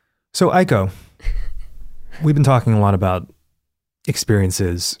 So Aiko, we've been talking a lot about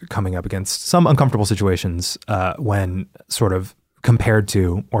experiences coming up against some uncomfortable situations when sort of compared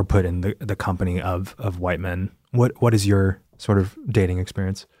to or put in the company of white men. What is your sort of dating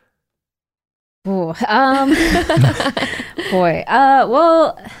experience? Ooh, boy.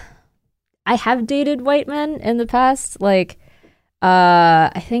 Well, I have dated white men in the past. Like,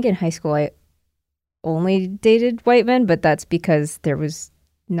 I think in high school I only dated white men, but that's because there was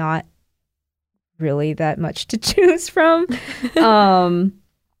not really that much to choose from. And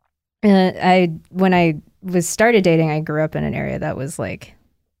when I was started dating, I grew up in an area that was like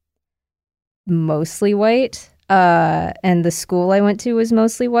mostly white, and the school I went to was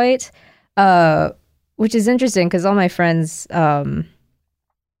mostly white. Which is interesting because all my friends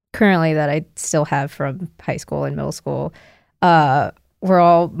currently that I still have from high school and middle school, we're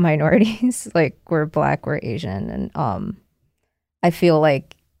all minorities. Like we're Black, we're Asian, and I feel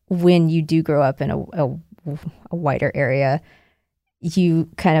like when you do grow up in a whiter area, you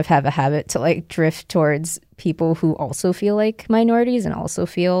kind of have a habit to like drift towards people who also feel like minorities and also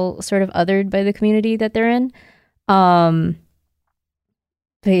feel sort of othered by the community that they're in. But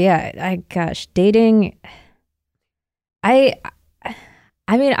yeah, dating, I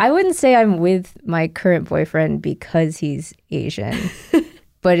mean, I wouldn't say I'm with my current boyfriend because he's Asian,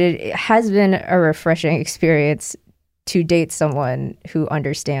 but it has been a refreshing experience to date someone who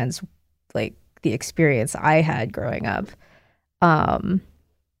understands like the experience I had growing up. And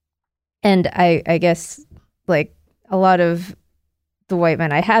I guess like a lot of the white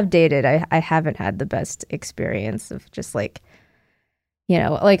men I have dated, I haven't had the best experience of just like, you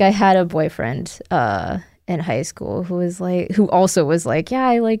know, like I had a boyfriend in high school who also was like, yeah,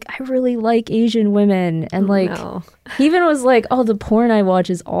 I really like Asian women, and like he even was like, oh, the porn I watch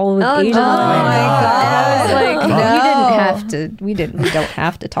is all with Asian women. Oh my God. And I was like, we don't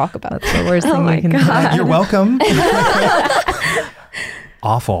have to talk about That's the worst thing you can do. You're welcome.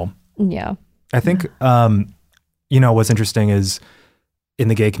 Awful. Yeah. I think you know what's interesting is in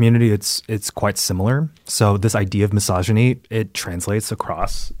the gay community it's quite similar. So this idea of misogyny, it translates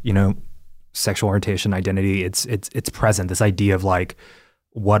across, you know, sexual orientation, identity. It's present. This idea of like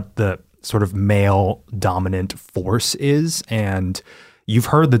what the sort of male dominant force is, and you've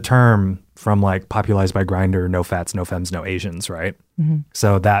heard the term from like popularized by Grindr, no fats, no femmes, no Asians, right? Mm-hmm.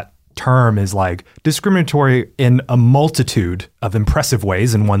 So that term is like discriminatory in a multitude of impressive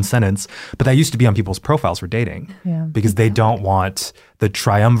ways in one sentence, but that used to be on people's profiles for dating because they don't want the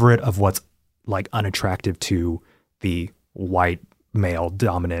triumvirate of what's like unattractive to the white male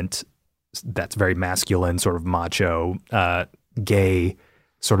dominant, that's very masculine, sort of macho, gay,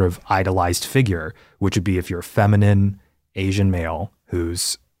 sort of idolized figure, which would be if you're a feminine Asian male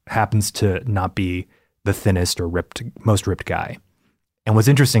who's happens to not be the thinnest or most ripped guy. And what's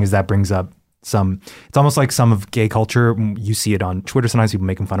interesting is that brings up it's almost like some of gay culture. You see it on Twitter sometimes, people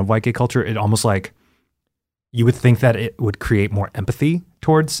making fun of white gay culture. It almost like you would think that it would create more empathy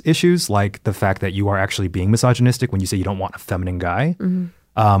towards issues like the fact that you are actually being misogynistic when you say you don't want a feminine guy.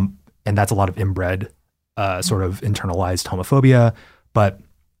 Mm-hmm. And that's a lot of inbred, sort of internalized homophobia. But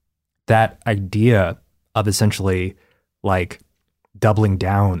that idea of essentially like doubling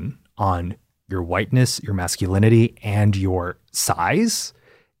down on your whiteness, your masculinity, and your size,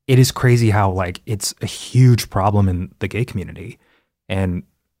 it is crazy how like it's a huge problem in the gay community. And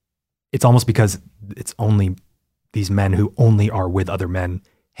it's almost because it's only these men who only are with other men,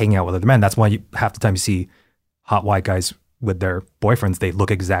 hanging out with other men. That's why half the time you see hot white guys with their boyfriends, they look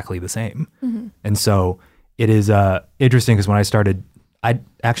exactly the same. Mm-hmm. And so it is interesting because when I started,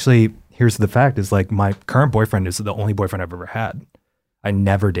 here's the fact is like my current boyfriend is the only boyfriend I've ever had. I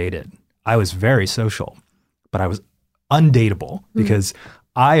never dated. I was very social, but I was undateable because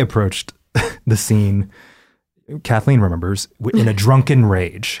I approached the scene, Kathleen remembers, in a drunken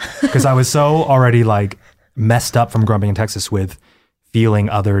rage because I was so already like messed up from growing up in Texas with feeling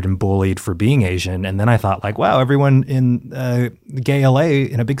othered and bullied for being Asian. And then I thought like, wow, everyone in gay LA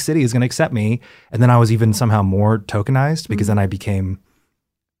in a big city is going to accept me. And then I was even somehow more tokenized because then I became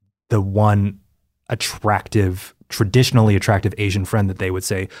the one traditionally attractive Asian friend that they would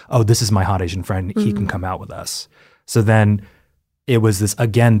say, oh, this is my hot Asian friend. He can come out with us. So then it was this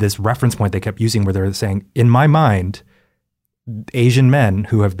reference point they kept using where they're saying, in my mind, Asian men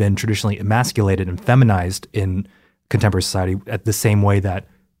who have been traditionally emasculated and feminized in contemporary society at the same way that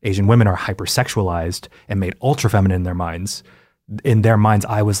Asian women are hypersexualized and made ultra feminine in their minds. In their minds,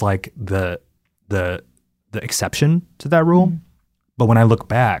 I was like the exception to that rule. But when I look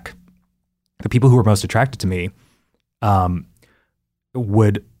back, the people who were most attracted to me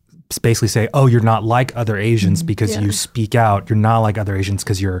would basically say, oh, you're not like other Asians because you speak out. You're not like other Asians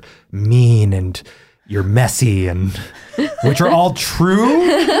because you're mean and you're messy, and which are all true.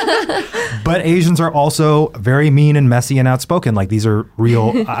 But Asians are also very mean and messy and outspoken. Like these are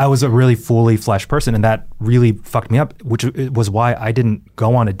real. I was a really fully fleshed person, and that really fucked me up, which was why I didn't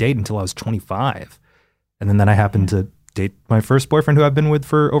go on a date until I was 25. And then I happened to date my first boyfriend who I've been with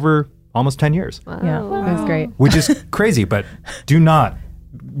for over almost 10 years. Wow. Yeah, that was great. Which is crazy, but do not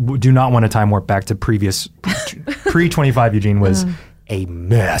want to time warp back to pre-25 Eugene was a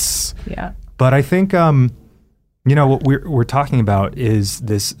mess. Yeah. But I think, what we're talking about is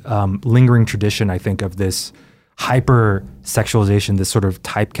this lingering tradition, I think, of this hyper-sexualization, this sort of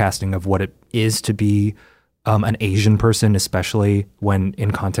typecasting of what it is to be an Asian person, especially when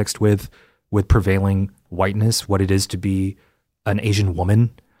in context with prevailing whiteness, what it is to be an Asian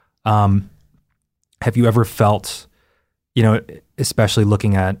woman. Have you ever felt, especially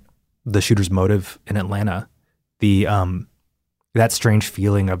looking at the shooter's motive in Atlanta, that strange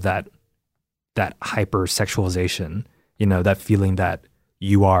feeling of that hyper-sexualization, you know, that feeling that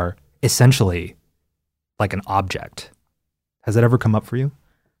you are essentially like an object. Has that ever come up for you?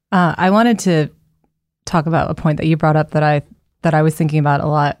 I wanted to talk about a point that you brought up that I was thinking about a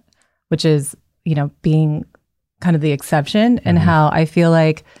lot, which is, you know, being kind of the exception, and how I feel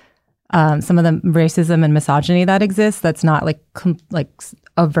like some of the racism and misogyny that exists, that's not like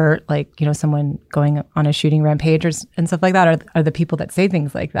overt, like, you know, someone going on a shooting rampage and stuff like that, are the people that say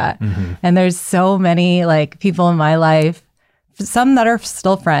things like that. And there's so many like people in my life, some that are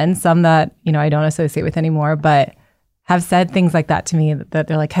still friends, some that, you know, I don't associate with anymore, but have said things like that to me, that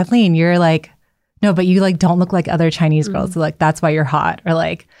they're like, Kathleen, you're like, no, but you like don't look like other Chinese girls. So like, that's why you're hot. Or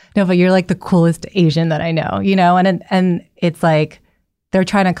like, no, but you're like the coolest Asian that I know, you know? And it's like, they're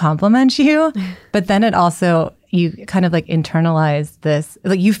trying to compliment you, but then it also, you kind of like internalize this,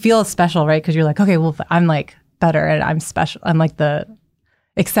 like you feel special, right? Because you're like, okay, well, I'm like better and I'm special. I'm like the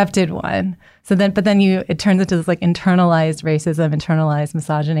accepted one. So then, but then it turns into this like internalized racism, internalized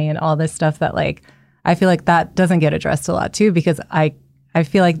misogyny, and all this stuff that like, I feel like that doesn't get addressed a lot too, because I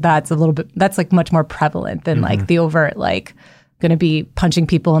feel like that's like much more prevalent than like the overt, like going to be punching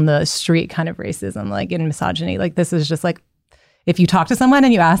people in the street kind of racism, like in misogyny. Like this is just like, if you talk to someone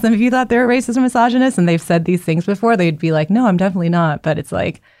and you ask them if you thought they were racist or misogynist and they've said these things before, they'd be like, no, I'm definitely not. But it's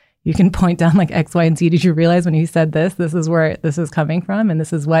like, you can point down like X, Y, and Z. Did you realize when you said this is where this is coming from? And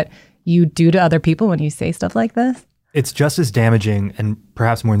this is what you do to other people when you say stuff like this? It's just as damaging and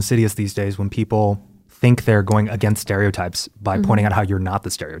perhaps more insidious these days when people think they're going against stereotypes by pointing out how you're not the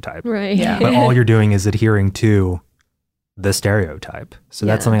stereotype. Right. Yeah. But all you're doing is adhering to the stereotype. So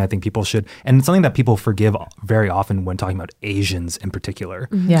that's something I think people should, and it's something that people forgive very often when talking about Asians in particular.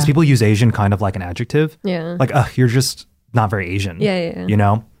 Yeah. Because people use Asian kind of like an adjective. Yeah. Like, you're just not very Asian. Yeah. You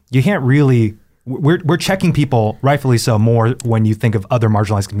know? You can't really, we're checking people, rightfully so, more when you think of other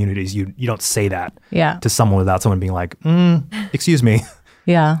marginalized communities. You don't say that to someone without someone being like, excuse me.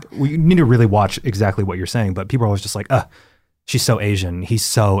 Yeah. We need to really watch exactly what you're saying. But people are always just like, she's so Asian. He's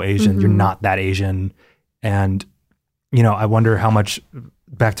so Asian. You're not that Asian. And, you know, I wonder how much,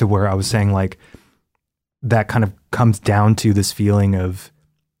 back to where I was saying, like, that kind of comes down to this feeling of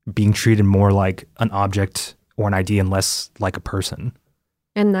being treated more like an object or an idea and less like a person.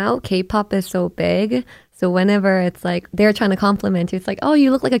 And now K-pop is so big. So whenever it's like they're trying to compliment you, it's like, oh, you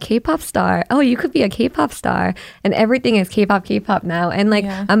look like a K-pop star. Oh, you could be a K-pop star. And everything is K-pop now. And like,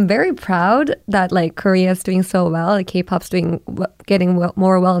 I'm very proud that like Korea is doing so well. Like K-pop's getting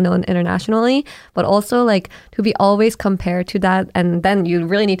more well-known internationally. But also like to be always compared to that. And then you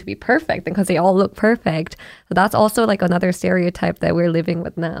really need to be perfect because they all look perfect. So that's also like another stereotype that we're living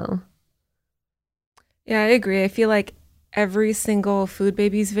with now. Yeah, I agree. I feel like every single Food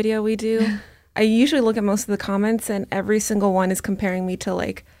Babies video we do, I usually look at most of the comments and every single one is comparing me to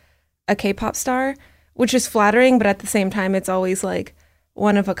like a K-pop star, which is flattering, but at the same time, it's always like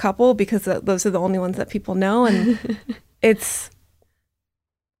one of a couple because those are the only ones that people know. And it's,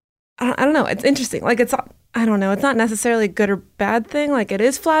 I don't know, it's interesting. Like I don't know, it's not necessarily a good or bad thing. Like it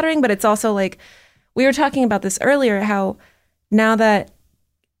is flattering, but it's also like, we were talking about this earlier, how now that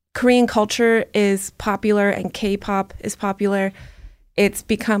Korean culture is popular and K-pop is popular, it's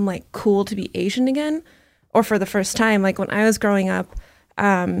become like cool to be Asian again, or for the first time. Like when I was growing up,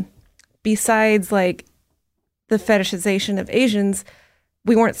 besides like the fetishization of Asians,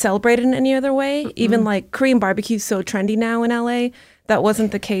 we weren't celebrated in any other way. Even like Korean barbecue is so trendy now in LA. That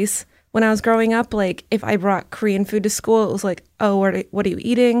wasn't the case when I was growing up. Like if I brought Korean food to school, it was like, oh, what are you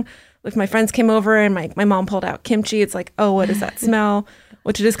eating? If my friends came over and my mom pulled out kimchi, it's like, oh, what does that smell?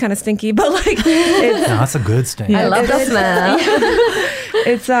 Which it is kind of stinky, but like it's, No, that's a good stink. I love the smell.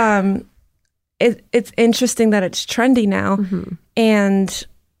 It's interesting that it's trendy now. And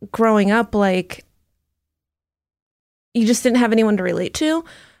growing up, like you just didn't have anyone to relate to.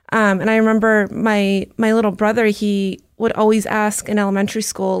 And I remember my little brother, he would always ask in elementary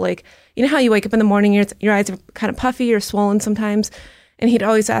school, like, you know how you wake up in the morning, your eyes are kind of puffy or swollen sometimes. And he'd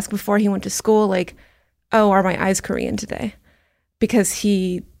always ask before he went to school, like, oh, are my eyes Korean today? Because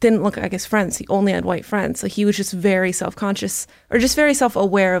he didn't look like his friends. He only had white friends. So he was just very self-conscious or just very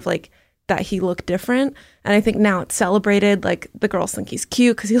self-aware of like that he looked different. And I think now it's celebrated. Like the girls think he's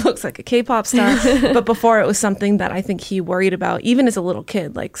cute because he looks like a K-pop star. But before it was something that I think he worried about, even as a little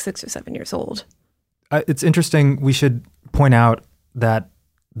kid, like 6 or 7 years old. It's interesting. We should point out that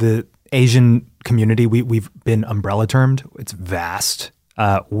the Asian community, we've been umbrella termed. It's vast.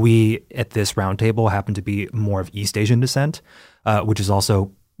 We at this roundtable happen to be more of East Asian descent, which is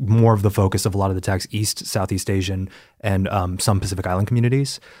also more of the focus of a lot of the texts, East, Southeast Asian, and some Pacific Island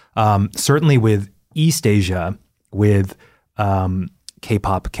communities. Certainly with East Asia, with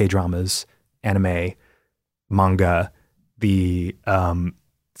K-pop, K-dramas, anime, manga, the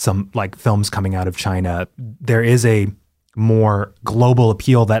some like films coming out of China, there is a more global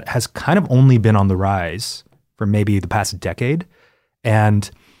appeal that has kind of only been on the rise for maybe the past decade. And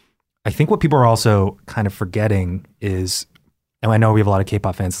I think what people are also kind of forgetting is, and I know we have a lot of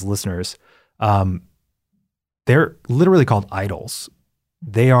K-pop fans as listeners, they're literally called idols.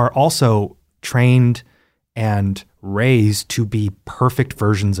 They are also trained and raised to be perfect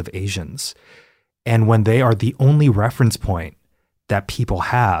versions of Asians. And when they are the only reference point that people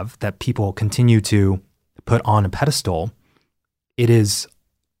have, that people continue to put on a pedestal, it is,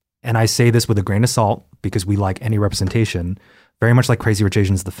 and I say this with a grain of salt because we like any representation, very much like Crazy Rich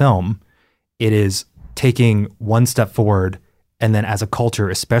Asians, the film, it is taking one step forward, and then as a culture,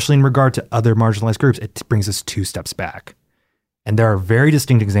 especially in regard to other marginalized groups, it brings us 2 steps back. And there are very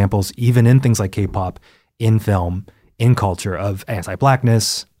distinct examples, even in things like K-pop, in film, in culture, of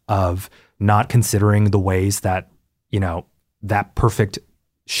anti-Blackness, of not considering the ways that, you know, that perfect,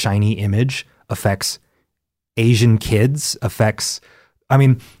 shiny image affects Asian kids, I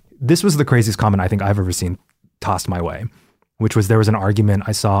mean, this was the craziest comment I think I've ever seen tossed my way, which was there was an argument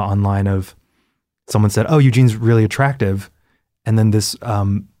I saw online of someone said, oh, Eugene's really attractive. And then this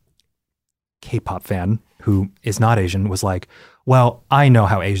K-pop fan who is not Asian was like, well, I know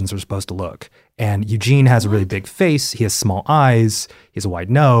how Asians are supposed to look. And Eugene has a really big face. He has small eyes. He has a wide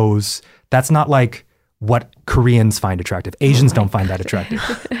nose. That's not like what Koreans find attractive. Asians don't find that attractive.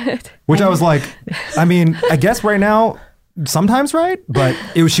 Which I was like, I mean, I guess right now, sometimes, right? But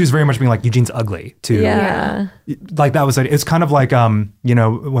she was very much being like, Eugene's ugly too. Yeah. Like that was, it's kind of like, you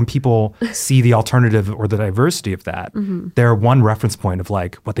know, when people see the alternative or the diversity of that, their one reference point of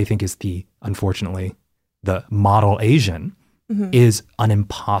like what they think is unfortunately, the model Asian is an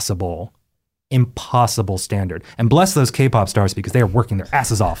impossible standard. And bless those K-pop stars because they are working their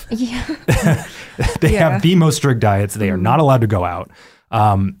asses off. Yeah. They have the most strict diets. They are not allowed to go out.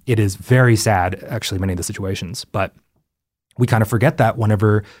 It is very sad, actually, many of the situations. But we kind of forget that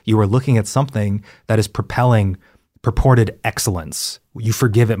whenever you are looking at something that is propelling purported excellence, you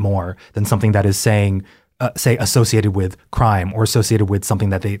forgive it more than something that is saying, say, associated with crime or associated with something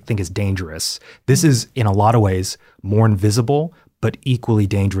that they think is dangerous. This is, in a lot of ways, more invisible, but equally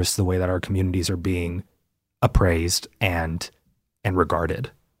dangerous the way that our communities are being appraised and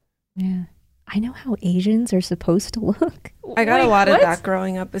regarded. Yeah. I know how Asians are supposed to look. I got a lot of that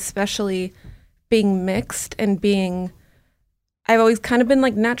growing up, especially being mixed and I've always kind of been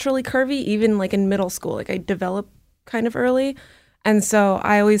like naturally curvy, even like in middle school. Like I developed kind of early. And so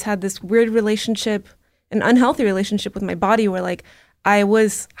I always had this weird relationship, an unhealthy relationship with my body where like I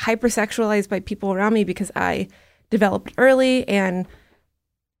was hypersexualized by people around me because I developed early and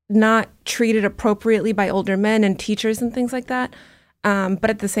not treated appropriately by older men and teachers and things like that. But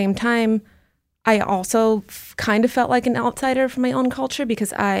at the same time, I also kind of felt like an outsider from my own culture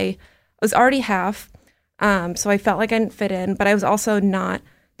because I was already half. So I felt like I didn't fit in, but I was also not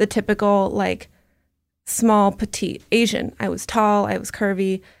the typical like small, petite Asian. I was tall, I was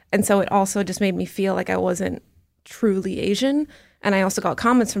curvy. And so it also just made me feel like I wasn't truly Asian. And I also got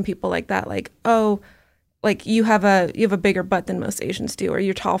comments from people like that, like, oh, like you have a bigger butt than most Asians do, or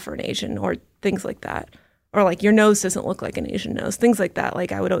you're tall for an Asian, or things like that. Or like your nose doesn't look like an Asian nose, things like that.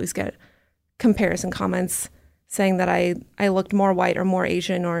 Like I would always get comparison comments saying that I looked more white or more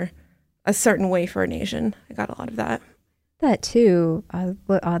Asian or a certain way for an Asian. I got a lot of that. That too,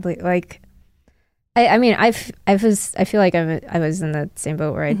 oddly, like, I mean, I feel like I was in the same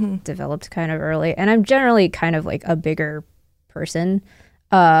boat where I developed kind of early, and I'm generally kind of like a bigger person,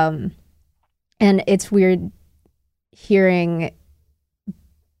 and it's weird hearing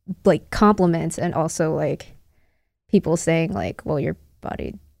like compliments and also like people saying like, well, your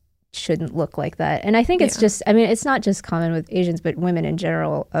body shouldn't look like that. And I think it's just, I mean, it's not just common with Asians, but women in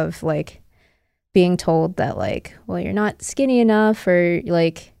general, of like being told that like, well, you're not skinny enough, or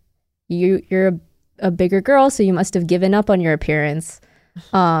like you're a bigger girl, so you must have given up on your appearance,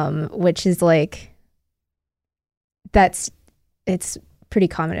 which is like, it's pretty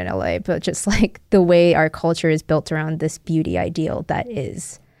common in LA, but just like the way our culture is built around this beauty ideal that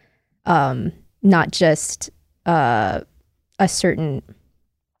is not just a certain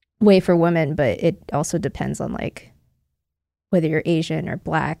way for women, but it also depends on like whether you're Asian or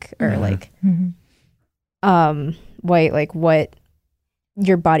Black or like white, like what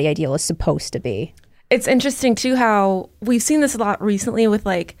your body ideal is supposed to be. It's interesting too how we've seen this a lot recently with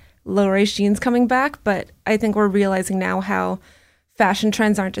like low-rise jeans coming back, but I think we're realizing now how fashion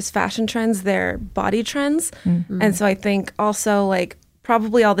trends aren't just fashion trends, they're body trends. And so I think also like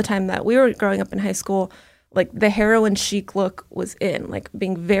probably all the time that we were growing up in high school, like the heroin chic look was in, like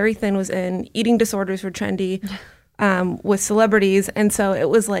being very thin was in, eating disorders were trendy. with celebrities. And so it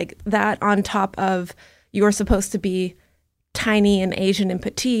was like that on top of you're supposed to be tiny and Asian and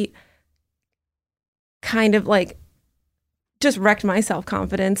petite, kind of like just wrecked my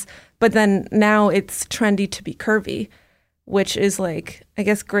self-confidence. But then now it's trendy to be curvy, which is like, I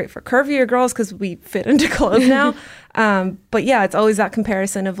guess, great for curvier girls because we fit into clothes now. But yeah, it's always that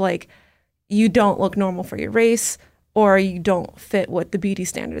comparison of like, you don't look normal for your race, or you don't fit what the beauty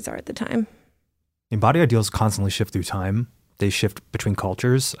standards are at the time. And body ideals constantly shift through time. They shift between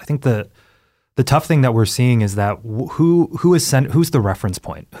cultures. I think the tough thing that we're seeing is that who's the reference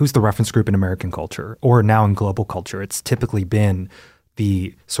point? Who's the reference group in American culture or now in global culture? It's typically been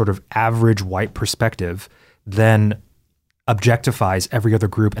the sort of average white perspective, then objectifies every other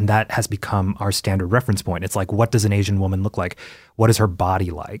group, and that has become our standard reference point. It's like, what does an Asian woman look like? What is her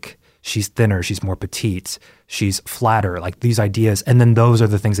body like? She's thinner, she's more petite, she's flatter, like these ideas. And then those are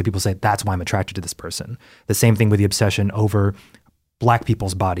the things that people say, that's why I'm attracted to this person. The same thing with the obsession over Black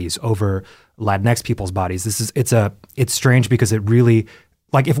people's bodies, over Latinx people's bodies. It's strange because it really,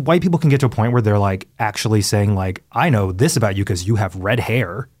 like, if white people can get to a point where they're like actually saying like, I know this about you because you have red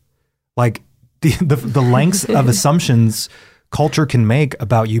hair, like the lengths of assumptions culture can make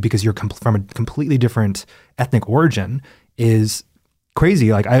about you because you're from a completely different ethnic origin is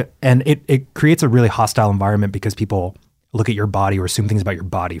crazy. Like it creates a really hostile environment because people look at your body or assume things about your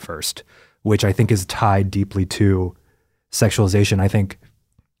body first, which I think is tied deeply to sexualization. I think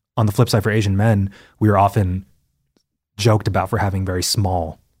on the flip side, for Asian men, we are often joked about for having very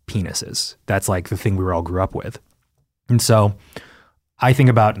small penises. That's like the thing we all grew up with. And so I think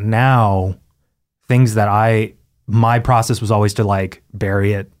about now things that my process was always to like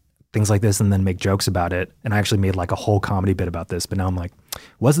bury it, things like this, and then make jokes about it. And I actually made like a whole comedy bit about this, but now I'm like,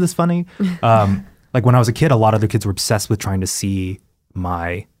 was this funny? Like when I was a kid, a lot of other kids were obsessed with trying to see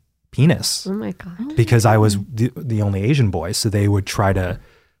my penis. Oh my God. Because I was the only Asian boy. So they would try to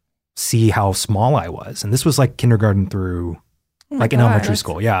see how small I was. And this was like kindergarten through like in elementary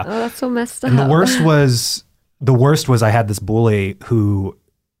school. Yeah. Oh, that's so messed up. And the worst was I had this bully who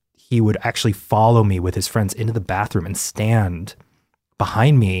he would actually follow me with his friends into the bathroom and stand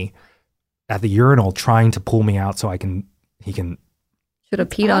behind me at the urinal trying to pull me out so he can should have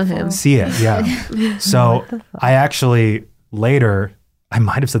peed on him. see it. Yeah. So I actually later, I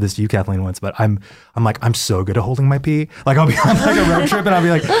might have said this to you, Kathleen, once, but I'm like, I'm so good at holding my pee. Like I'll be on like a road trip and I'll be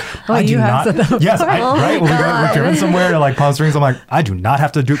like, I do not. Yes, right. When we're driven somewhere to like Palm Springs, I'm like, I do not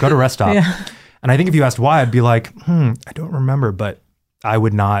have to go to rest stop. Yeah. And I think if you asked why, I'd be like, I don't remember, but I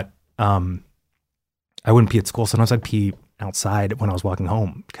would not. I wouldn't pee at school. Sometimes I'd pee outside when I was walking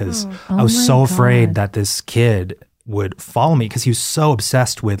home because I was so afraid that this kid would follow me because he was so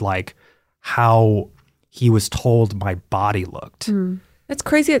obsessed with like how he was told my body looked. That's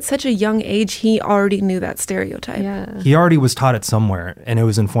crazy. At such a young age, he already knew that stereotype. Yeah. He already was taught it somewhere and it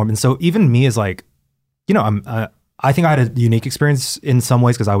was informed. And so even me as like, you know, I think I had a unique experience in some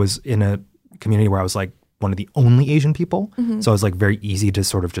ways because I was in a community where I was like one of the only Asian people. So it was like very easy to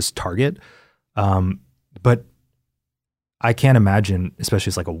sort of just target. But I can't imagine, especially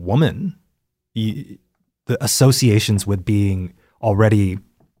as like a woman, the associations with being already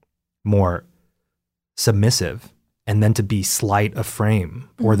more submissive and then to be slight of frame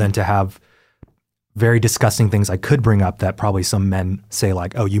or then to have very disgusting things I could bring up that probably some men say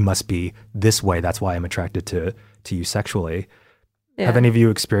like, oh, you must be this way. That's why I'm attracted to you sexually. Yeah. Have any of you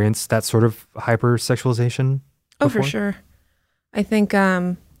experienced that sort of hypersexualization Oh, before? for sure. I think, I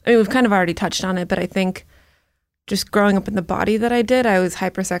mean, we've kind of already touched on it, but I think just growing up in the body that I did, I was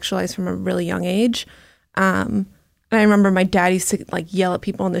hypersexualized from a really young age. And I remember my dad used to like yell at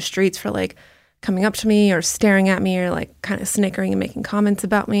people in the streets for like coming up to me or staring at me or like kind of snickering and making comments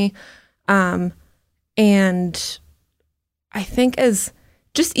about me. And I think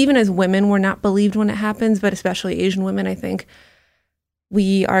even as women, we're not believed when it happens, but especially Asian women, I think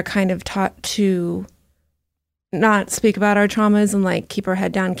we are kind of taught to not speak about our traumas and like keep our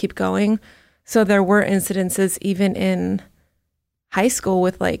head down, keep going. So there were incidences even in high school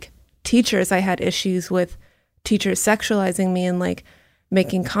with like teachers. I had issues with teachers sexualizing me and like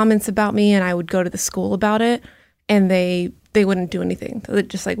making comments about me, and I would go to the school about it and they wouldn't do anything. They're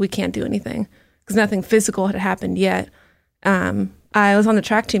just like, we can't do anything because nothing physical had happened yet. I was on the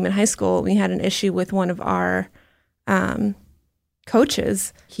track team in high school. We had an issue with one of our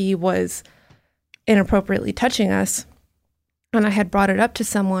coaches. He was inappropriately touching us, and I had brought it up to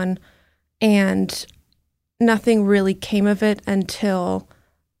someone, and nothing really came of it until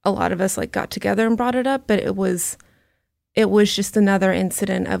a lot of us like got together and brought it up. But it was just another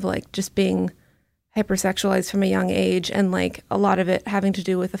incident of like just being hypersexualized from a young age, and like a lot of it having to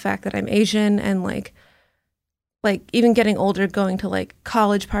do with the fact that I'm Asian and like like even getting older, going to like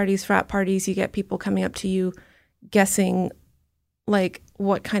college parties, frat parties, you get people coming up to you guessing like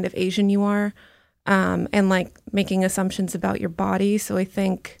what kind of Asian you are, and like making assumptions about your body. So I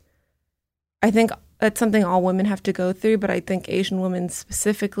think that's something all women have to go through, but I think Asian women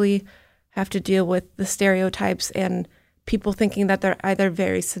specifically have to deal with the stereotypes and people thinking that they're either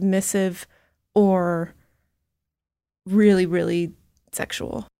very submissive or really, really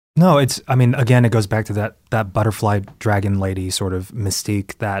sexual. No, again, it goes back to that butterfly dragon lady sort of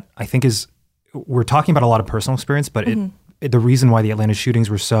mystique that I think we're talking about a lot of personal experience, but the reason why the Atlanta shootings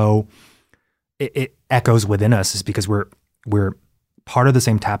were so, it echoes within us is because we're part of the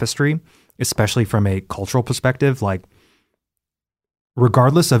same tapestry, especially from a cultural perspective. Like,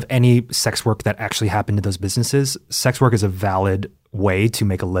 regardless of any sex work that actually happened in those businesses, sex work is a valid way to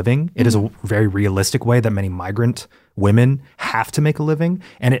make a living. It is a very realistic way that many migrant women have to make a living.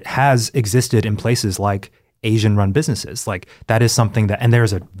 And it has existed in places like Asian-run businesses. Like, that is something that, and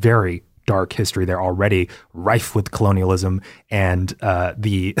there's a very dark history there already, rife with colonialism and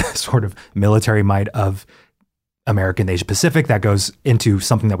the sort of military might of American Asia Pacific that goes into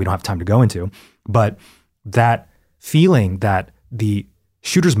something that we don't have time to go into. But that feeling that the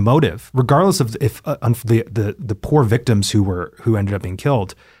shooter's motive, regardless of if the poor victims who ended up being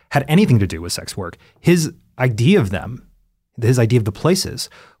killed had anything to do with sex work, his idea of the places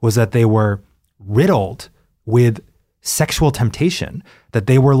was that they were riddled with sexual temptation, that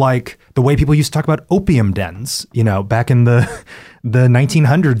they were like the way people used to talk about opium dens, back in the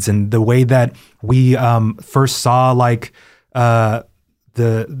 1900s, and the way that we first saw like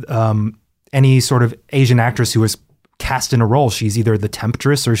any sort of Asian actress who was cast in a role. She's either the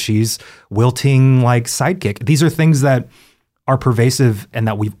temptress or she's wilting like sidekick. These are things that are pervasive and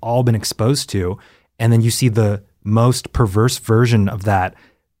that we've all been exposed to. And then you see the most perverse version of that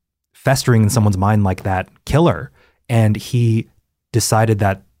festering in someone's mind, like that killer. And he decided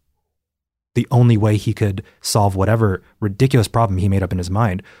that the only way he could solve whatever ridiculous problem he made up in his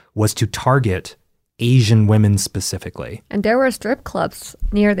mind was to target Asian women specifically. And there were strip clubs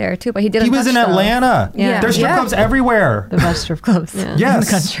near there too, but he didn't. He was in touch those. Atlanta. Yeah. There's strip clubs everywhere. The best strip clubs Yeah. in Yes.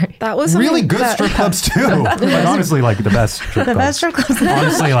 the country. That was Really something good that- strip clubs too. Like, honestly, like the best strip The clubs. best strip clubs.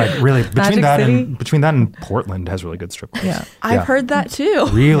 Honestly, like really between Magic that and Portland has really good strip clubs. Yeah. I've heard that too.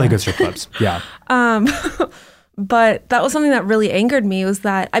 Really good strip clubs. Yeah. But that was something that really angered me, was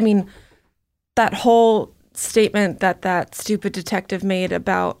that, I mean, that whole statement that stupid detective made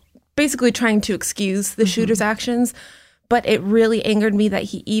about basically trying to excuse the shooter's actions. But it really angered me that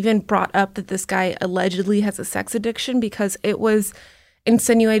he even brought up that this guy allegedly has a sex addiction, because it was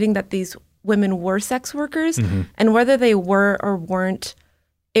insinuating that these women were sex workers. And whether they were or weren't,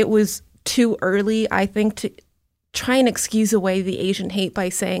 it was too early, I think, to try and excuse away the Asian hate by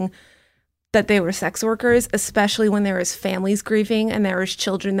saying that they were sex workers, especially when there was families grieving and there was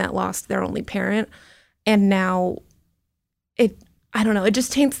children that lost their only parent. And now I don't know, it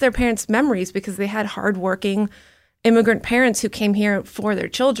just taints their parents' memories, because they had hardworking immigrant parents who came here for their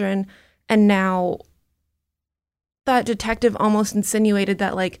children. And now that detective almost insinuated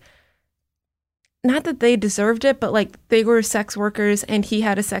that, like, not that they deserved it, but like they were sex workers and he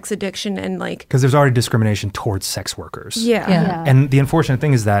had a sex addiction, and like, Because there's already discrimination towards sex workers. Yeah. And the unfortunate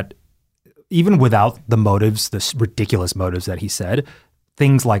thing is that even without the motives, the ridiculous motives that he said,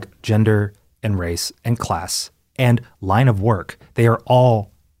 things like gender and race and class and line of work, they are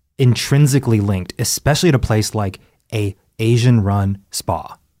all intrinsically linked, especially at a place like a Asian-run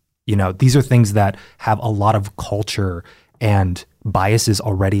spa. These are things that have a lot of culture and biases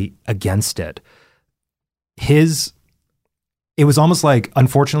already against it. It was almost like,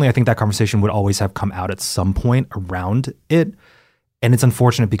 unfortunately, I think that conversation would always have come out at some point around it. And it's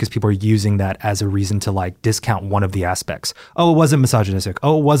unfortunate because people are using that as a reason to like discount one of the aspects. Oh, it wasn't misogynistic.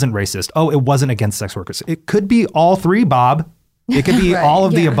 Oh, it wasn't racist. Oh, it wasn't against sex workers. It could be all three, Bob. It could be all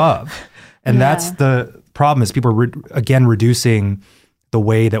of the above. And that's the problem, is people are again reducing the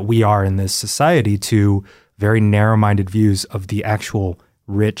way that we are in this society to very narrow-minded views of the actual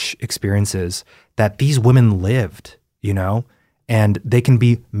rich experiences that these women lived, and they can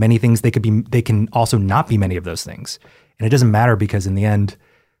be many things. They can also not be many of those things. And it doesn't matter, because in the end,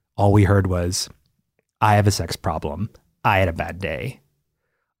 all we heard was, I have a sex problem. I had a bad day.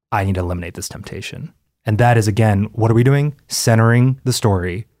 I need to eliminate this temptation. And that is, again, what are we doing? Centering the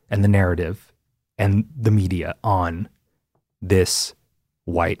story and the narrative and the media on this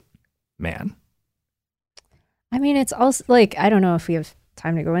white man. I mean, it's also like, I don't know if we have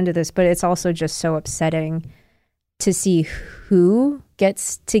time to go into this, but it's also just so upsetting to see who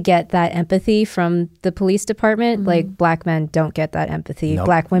gets to get that empathy from the police department. Like, Black men don't get that empathy. Nope.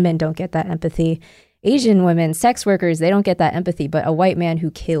 Black women don't get that empathy. Asian women, sex workers, they don't get that empathy, but a white man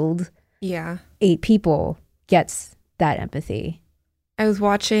who killed Yeah. 8 people gets that empathy. I was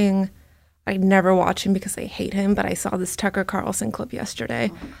watching, I never watch him because I hate him, but I saw this Tucker Carlson clip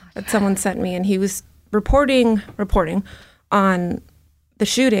yesterday that someone sent me, and he was reporting on the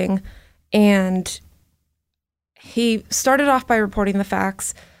shooting, and he started off by reporting the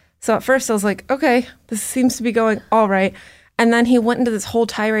facts. So at first I was like, okay, this seems to be going all right. And then he went into this whole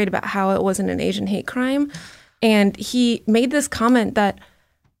tirade about how it wasn't an Asian hate crime. And he made this comment that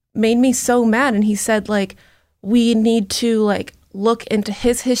made me so mad. And he said, like, we need to like look into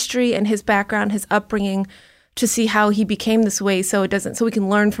his history and his background, his upbringing, to see how he became this way, so we can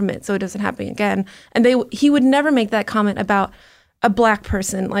learn from it, so it doesn't happen again. And he would never make that comment about a Black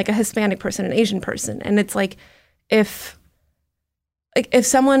person, like a Hispanic person, an Asian person. And it's like, if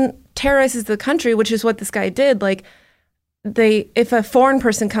someone terrorizes the country, which is what this guy did, like if a foreign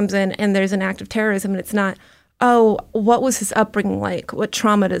person comes in and there's an act of terrorism and it's not, oh, what was his upbringing like? What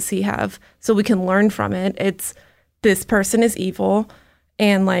trauma does he have? So we can learn from it. It's this person is evil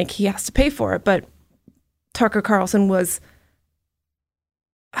and like he has to pay for it. But Tucker Carlson was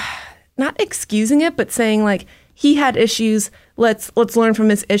not excusing it, but saying like he had issues. Let's learn from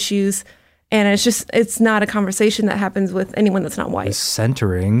his issues. And it's not a conversation that happens with anyone that's not white.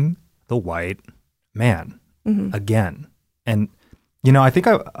 Centering the white man again. And, you know, I think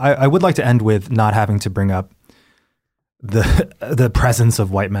I would like to end with not having to bring up the presence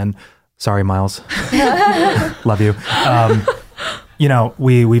of white men. Sorry, Miles. Love you. You know,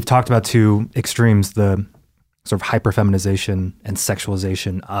 we've talked about two extremes, the sort of hyperfeminization and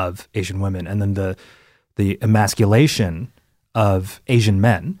sexualization of Asian women, and then the emasculation of Asian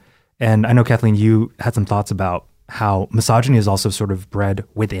men. And I know, Kathleen, you had some thoughts about how misogyny is also sort of bred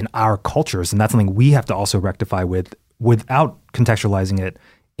within our cultures, and that's something we have to also rectify without contextualizing it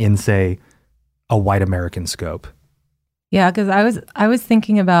in, say, a white American scope. Yeah, because I was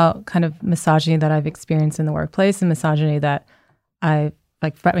thinking about kind of misogyny that I've experienced in the workplace and misogyny that my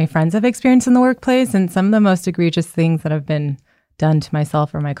friends have experienced in the workplace, and some of the most egregious things that have been done to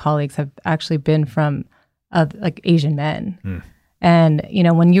myself or my colleagues have actually been from like Asian men. And, you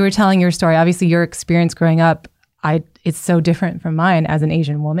know, when you were telling your story, obviously your experience growing up, it's so different from mine as an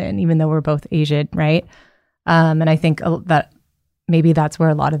Asian woman, even though we're both Asian, right? And I think that maybe that's where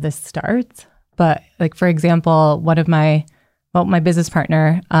a lot of this starts. But like, for example, my business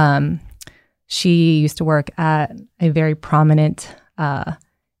partner, she used to work at a very prominent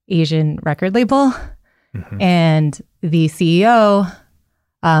Asian record label. And the CEO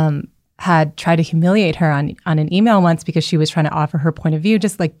had tried to humiliate her on an email once because she was trying to offer her point of view,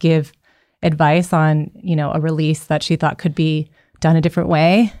 just like give advice on, you know, a release that she thought could be done a different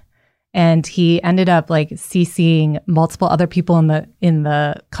way. And he ended up like CCing multiple other people in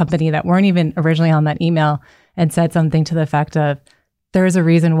the company that weren't even originally on that email, and said something to the effect of, "There's a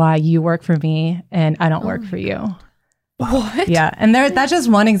reason why you work for me and I don't work for you." What? Yeah. And that's just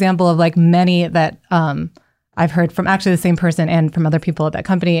one example of like many that I've heard from actually the same person and from other people at that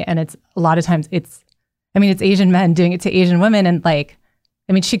company. And it's a lot of times it's Asian men doing it to Asian women. And like,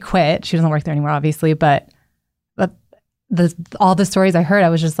 I mean, she quit. She doesn't work there anymore, obviously. But all the stories I heard, I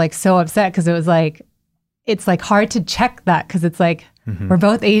was just like so upset because it's like hard to check that because it's like, we're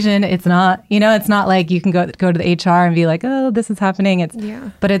both Asian. It's not, you know, it's not like you can go to the HR and be like, oh, this is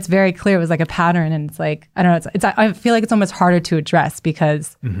happening. But it's very clear. It was like a pattern. And it's like, I don't know. I feel like it's almost harder to address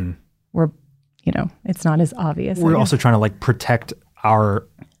because we're, you know, it's not as obvious. We're also trying to like protect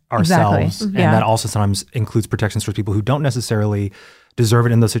ourselves. Exactly. And that also sometimes includes protections for people who don't necessarily deserve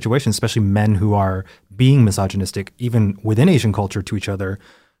it in those situations, especially men who are being misogynistic, even within Asian culture, to each other.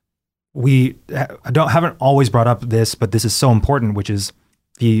 We haven't always brought up this, but this is so important, which is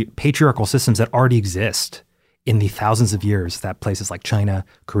the patriarchal systems that already exist in the thousands of years that places like China,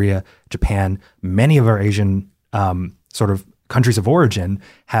 Korea, Japan, many of our Asian sort of countries of origin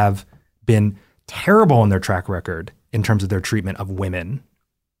have been terrible in their track record in terms of their treatment of women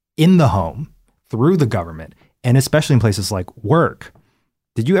in the home, through the government, and especially in places like work.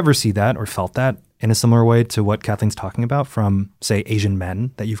 Did you ever see that or felt that in a similar way to what Kathleen's talking about from, say, Asian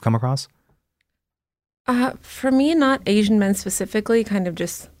men that you've come across? For me, not Asian men specifically, kind of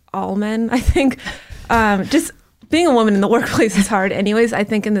just all men, I think. Just being a woman in the workplace is hard anyways. I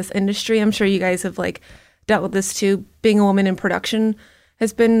think in this industry, I'm sure you guys have like dealt with this too. Being a woman in production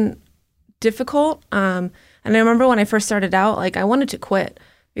has been difficult. And I remember when I first started out, like I wanted to quit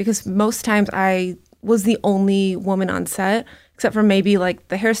because most times I was the only woman on set, except for maybe like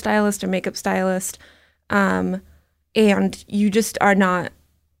the hairstylist or makeup stylist. And you just are not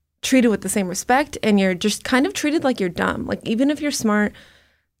treated with the same respect, and you're just kind of treated like you're dumb. Like even if you're smart,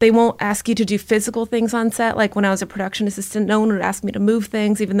 they won't ask you to do physical things on set. Like when I was a production assistant, no one would ask me to move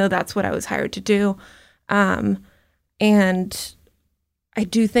things, even though that's what I was hired to do. And I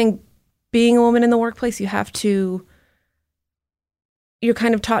do think being a woman in the workplace, you're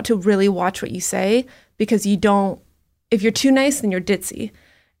kind of taught to really watch what you say, because if you're too nice, then you're ditzy.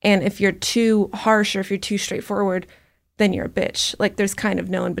 And if you're too harsh or if you're too straightforward, then you're a bitch. Like there's kind of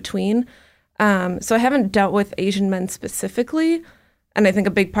no in between. So I haven't dealt with Asian men specifically. And I think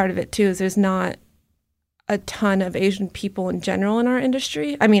a big part of it too is there's not a ton of Asian people in general in our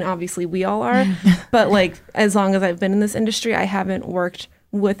industry. I mean, obviously we all are, but like as long as I've been in this industry, I haven't worked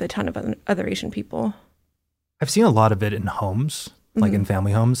with a ton of other Asian people. I've seen a lot of it in homes, like in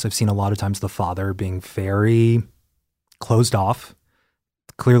family homes. I've seen a lot of times the father being very closed off,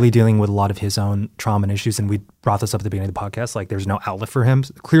 clearly dealing with a lot of his own trauma and issues. And we brought this up at the beginning of the podcast, like there's no outlet for him.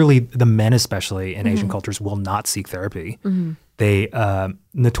 Clearly the men, especially in Asian cultures, will not seek therapy. They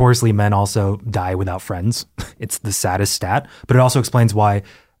notoriously, men also die without friends. It's the saddest stat, but it also explains why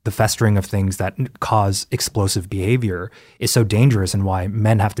the festering of things that cause explosive behavior is so dangerous, and why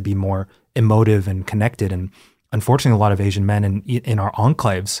men have to be more emotive and connected. And unfortunately, a lot of Asian men in our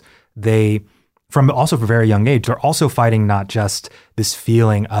enclaves, they, from a very young age, they're also fighting not just this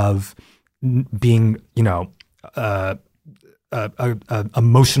feeling of being, a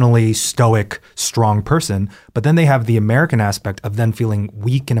emotionally stoic, strong person, but then they have the American aspect of then feeling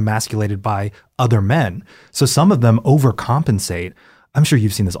weak and emasculated by other men. So some of them overcompensate. I'm sure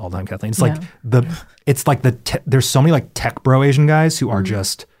you've seen this all the time, Kathleen. It's there's so many like tech bro Asian guys who are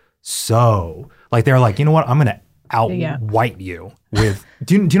just so like, they're like, you know what, I'm gonna out-white you with,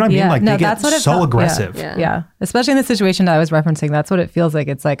 do you know what I mean? Like they get so aggressive. Yeah. Especially in the situation that I was referencing, that's what it feels like.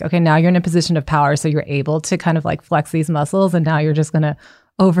 It's like, okay, now you're in a position of power, so you're able to kind of like flex these muscles, and now you're just going to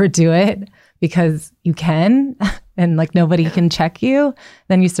overdo it because you can, and like nobody can check you.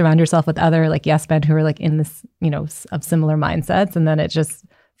 Then you surround yourself with other like yes men who are like in this, of similar mindsets, and then it just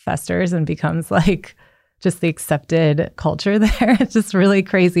festers and becomes like just the accepted culture there. It's just really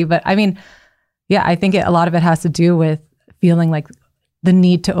crazy. But I mean, yeah, I think a lot of it has to do with feeling like the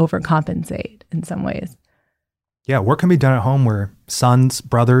need to overcompensate in some ways. Yeah, work can be done at home where sons,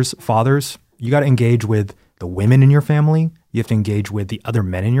 brothers, fathers, you got to engage with the women in your family. You have to engage with the other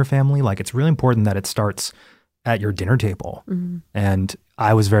men in your family. Like it's really important that it starts at your dinner table. And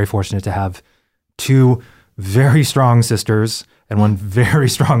I was very fortunate to have two very strong sisters and one very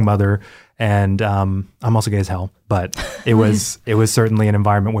strong mother. And I'm also gay as hell, but it was certainly an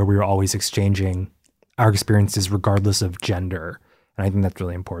environment where we were always exchanging our experiences regardless of gender. And I think that's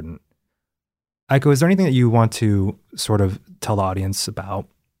really important. Aiko, is there anything that you want to sort of tell the audience about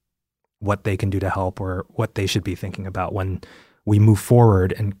what they can do to help, or what they should be thinking about when we move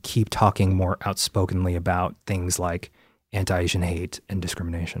forward and keep talking more outspokenly about things like anti-Asian hate and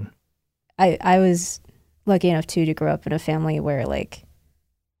discrimination? I was lucky enough to grow up in a family where like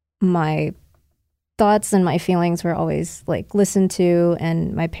my thoughts and my feelings were always like listened to,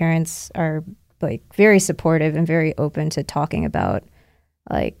 and my parents are like very supportive and very open to talking about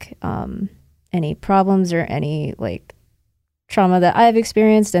like any problems or any like trauma that I've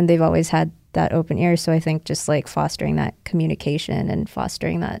experienced, and they've always had that open ear. So I think just like fostering that communication and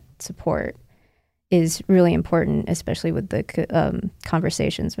fostering that support is really important, especially with the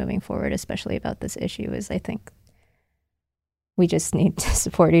conversations moving forward, especially about this issue. Is I think we just need to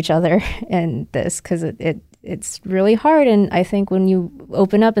support each other in this, because it's really hard. And I think when you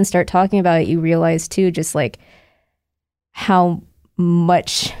open up and start talking about it, you realize too, just like how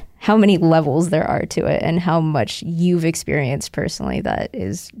many levels there are to it, and how much you've experienced personally that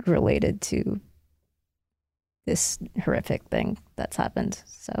is related to this horrific thing that's happened.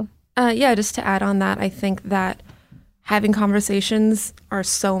 So just to add on that, I think that having conversations are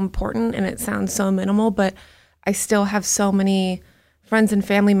so important, and it sounds so minimal, but I still have so many friends and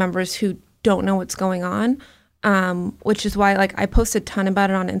family members who don't know what's going on, which is why like I post a ton about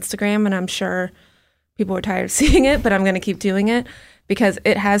it on Instagram, and I'm sure people are tired of seeing it, but I'm going to keep doing it because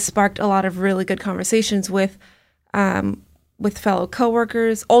it has sparked a lot of really good conversations with fellow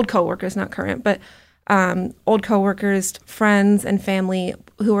coworkers, old coworkers, not current, but old coworkers, friends, and family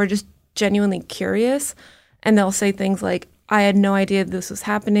who are just genuinely curious. And they'll say things like, I had no idea this was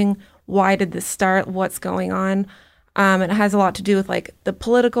happening. Why did this start? What's going on? And it has a lot to do with like the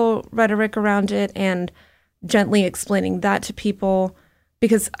political rhetoric around it, and gently explaining that to people,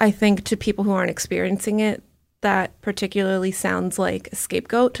 because I think to people who aren't experiencing it, that particularly sounds like a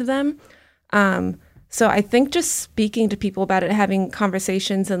scapegoat to them. So I think just speaking to people about it, having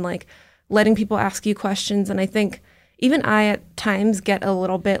conversations, and like letting people ask you questions. And I think even I at times get a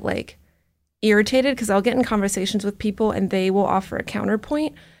little bit like irritated because I'll get in conversations with people and they will offer a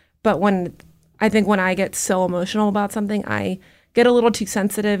counterpoint. But when I get so emotional about something, I get a little too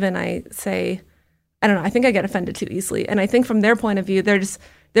sensitive and I say, I don't know, I think I get offended too easily. And I think from their point of view, they're just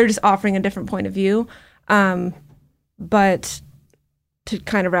offering a different point of view. But to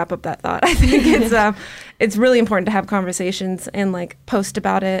kind of wrap up that thought, I think it's really important to have conversations and like post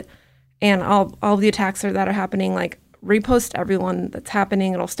about it. And all the attacks that are happening, like repost everyone that's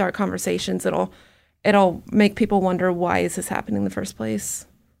happening. It'll start conversations. It'll make people wonder, why is this happening in the first place?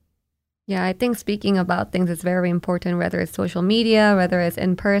 Yeah, I think speaking about things is very important, whether it's social media, whether it's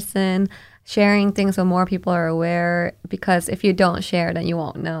in person, sharing things so more people are aware, because if you don't share, then you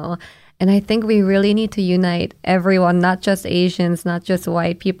won't know. And I think we really need to unite everyone, not just Asians, not just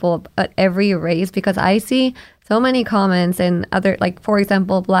white people, but every race, because I see so many comments in other, like, for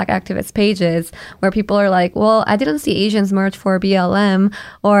example, Black activist pages where people are like, well, I didn't see Asians march for BLM,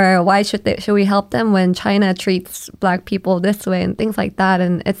 or why should we help them when China treats Black people this way, and things like that.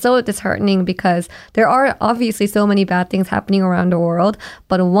 And it's so disheartening because there are obviously so many bad things happening around the world,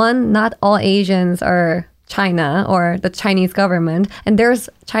 but one, not all Asians are China or the Chinese government. And there's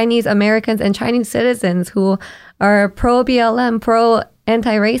Chinese Americans and Chinese citizens who are pro BLM, pro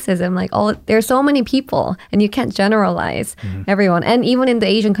anti-racism. Like, there's so many people, and you can't generalize everyone. And even in the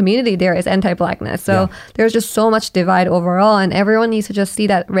Asian community, there is anti-Blackness. So there's just so much divide overall, and everyone needs to just see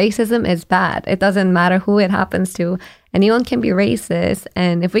that racism is bad. It doesn't matter who it happens to. Anyone can be racist.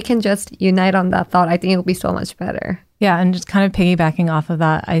 And if we can just unite on that thought, I think it'll be so much better. Yeah, and just kind of piggybacking off of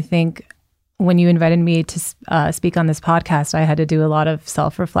that, I think when you invited me to speak on this podcast, I had to do a lot of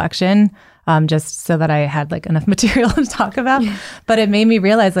self-reflection just so that I had like enough material to talk about. Yeah. But it made me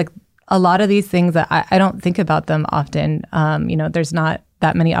realize like a lot of these things that I don't think about them often. There's not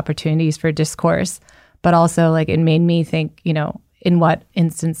that many opportunities for discourse, but also like it made me think, in what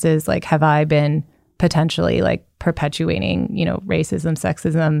instances like have I been potentially like perpetuating, racism,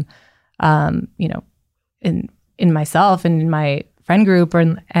 sexism, in myself and in my friend group,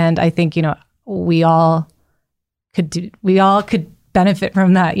 and I think we all could benefit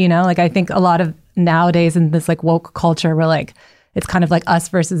from that, like I think a lot of nowadays in this like woke culture, we're like, it's kind of like us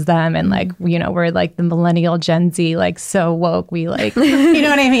versus them, and like we're like the millennial Gen Z, like so woke, we like you know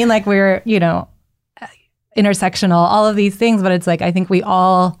what I mean, like we're intersectional, all of these things, but it's like I think we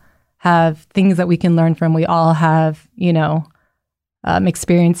all have things that we can learn from, we all have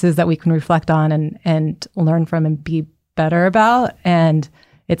experiences that we can reflect on and learn from and be better about, and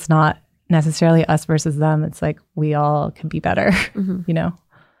it's not necessarily us versus them. It's like we all can be better,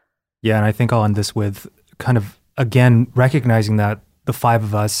 Yeah, and I think I'll end this with kind of, again, recognizing that the five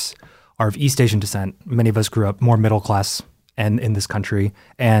of us are of East Asian descent. Many of us grew up more middle class and in this country.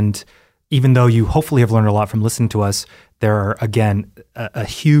 And even though you hopefully have learned a lot from listening to us, there are, again, a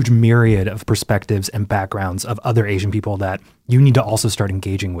huge myriad of perspectives and backgrounds of other Asian people that you need to also start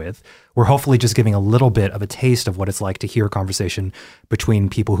engaging with. We're hopefully just giving a little bit of a taste of what it's like to hear a conversation between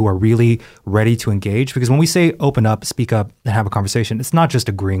people who are really ready to engage. Because when we say open up, speak up, and have a conversation, it's not just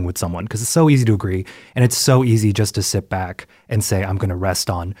agreeing with someone, because it's so easy to agree. And it's so easy just to sit back and say, I'm going to rest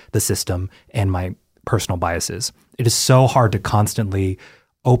on the system and my personal biases. It is so hard to constantly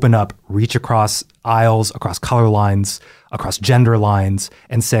open up, reach across aisles, across color lines, across gender lines,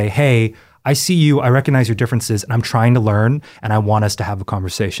 and say, hey, I see you, I recognize your differences, and I'm trying to learn, and I want us to have a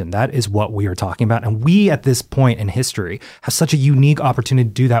conversation. That is what we are talking about. And we, at this point in history, have such a unique opportunity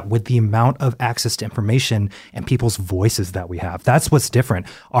to do that with the amount of access to information and people's voices that we have. That's what's different.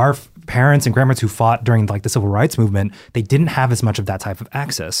 Our parents and grandparents who fought during like the civil rights movement, they didn't have as much of that type of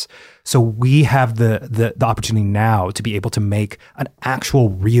access. So we have the opportunity now to be able to make an actual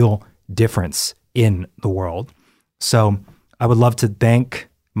real difference in the world. So I would love to thank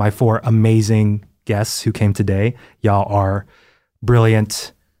my four amazing guests who came today. Y'all are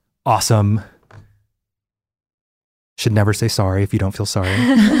brilliant, awesome. Should never say sorry if you don't feel sorry.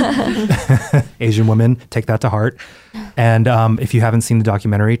 Asian women, take that to heart. And if you haven't seen the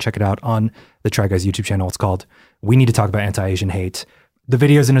documentary, check it out on the Try Guys YouTube channel. It's called We Need to Talk About Anti-Asian Hate. The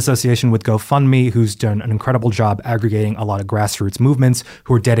video is in association with GoFundMe, who's done an incredible job aggregating a lot of grassroots movements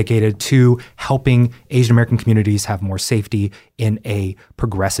who are dedicated to helping Asian American communities have more safety in a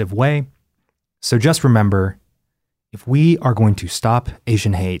progressive way. So just remember, if we are going to stop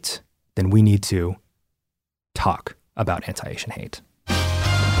Asian hate, then we need to talk about anti-Asian hate.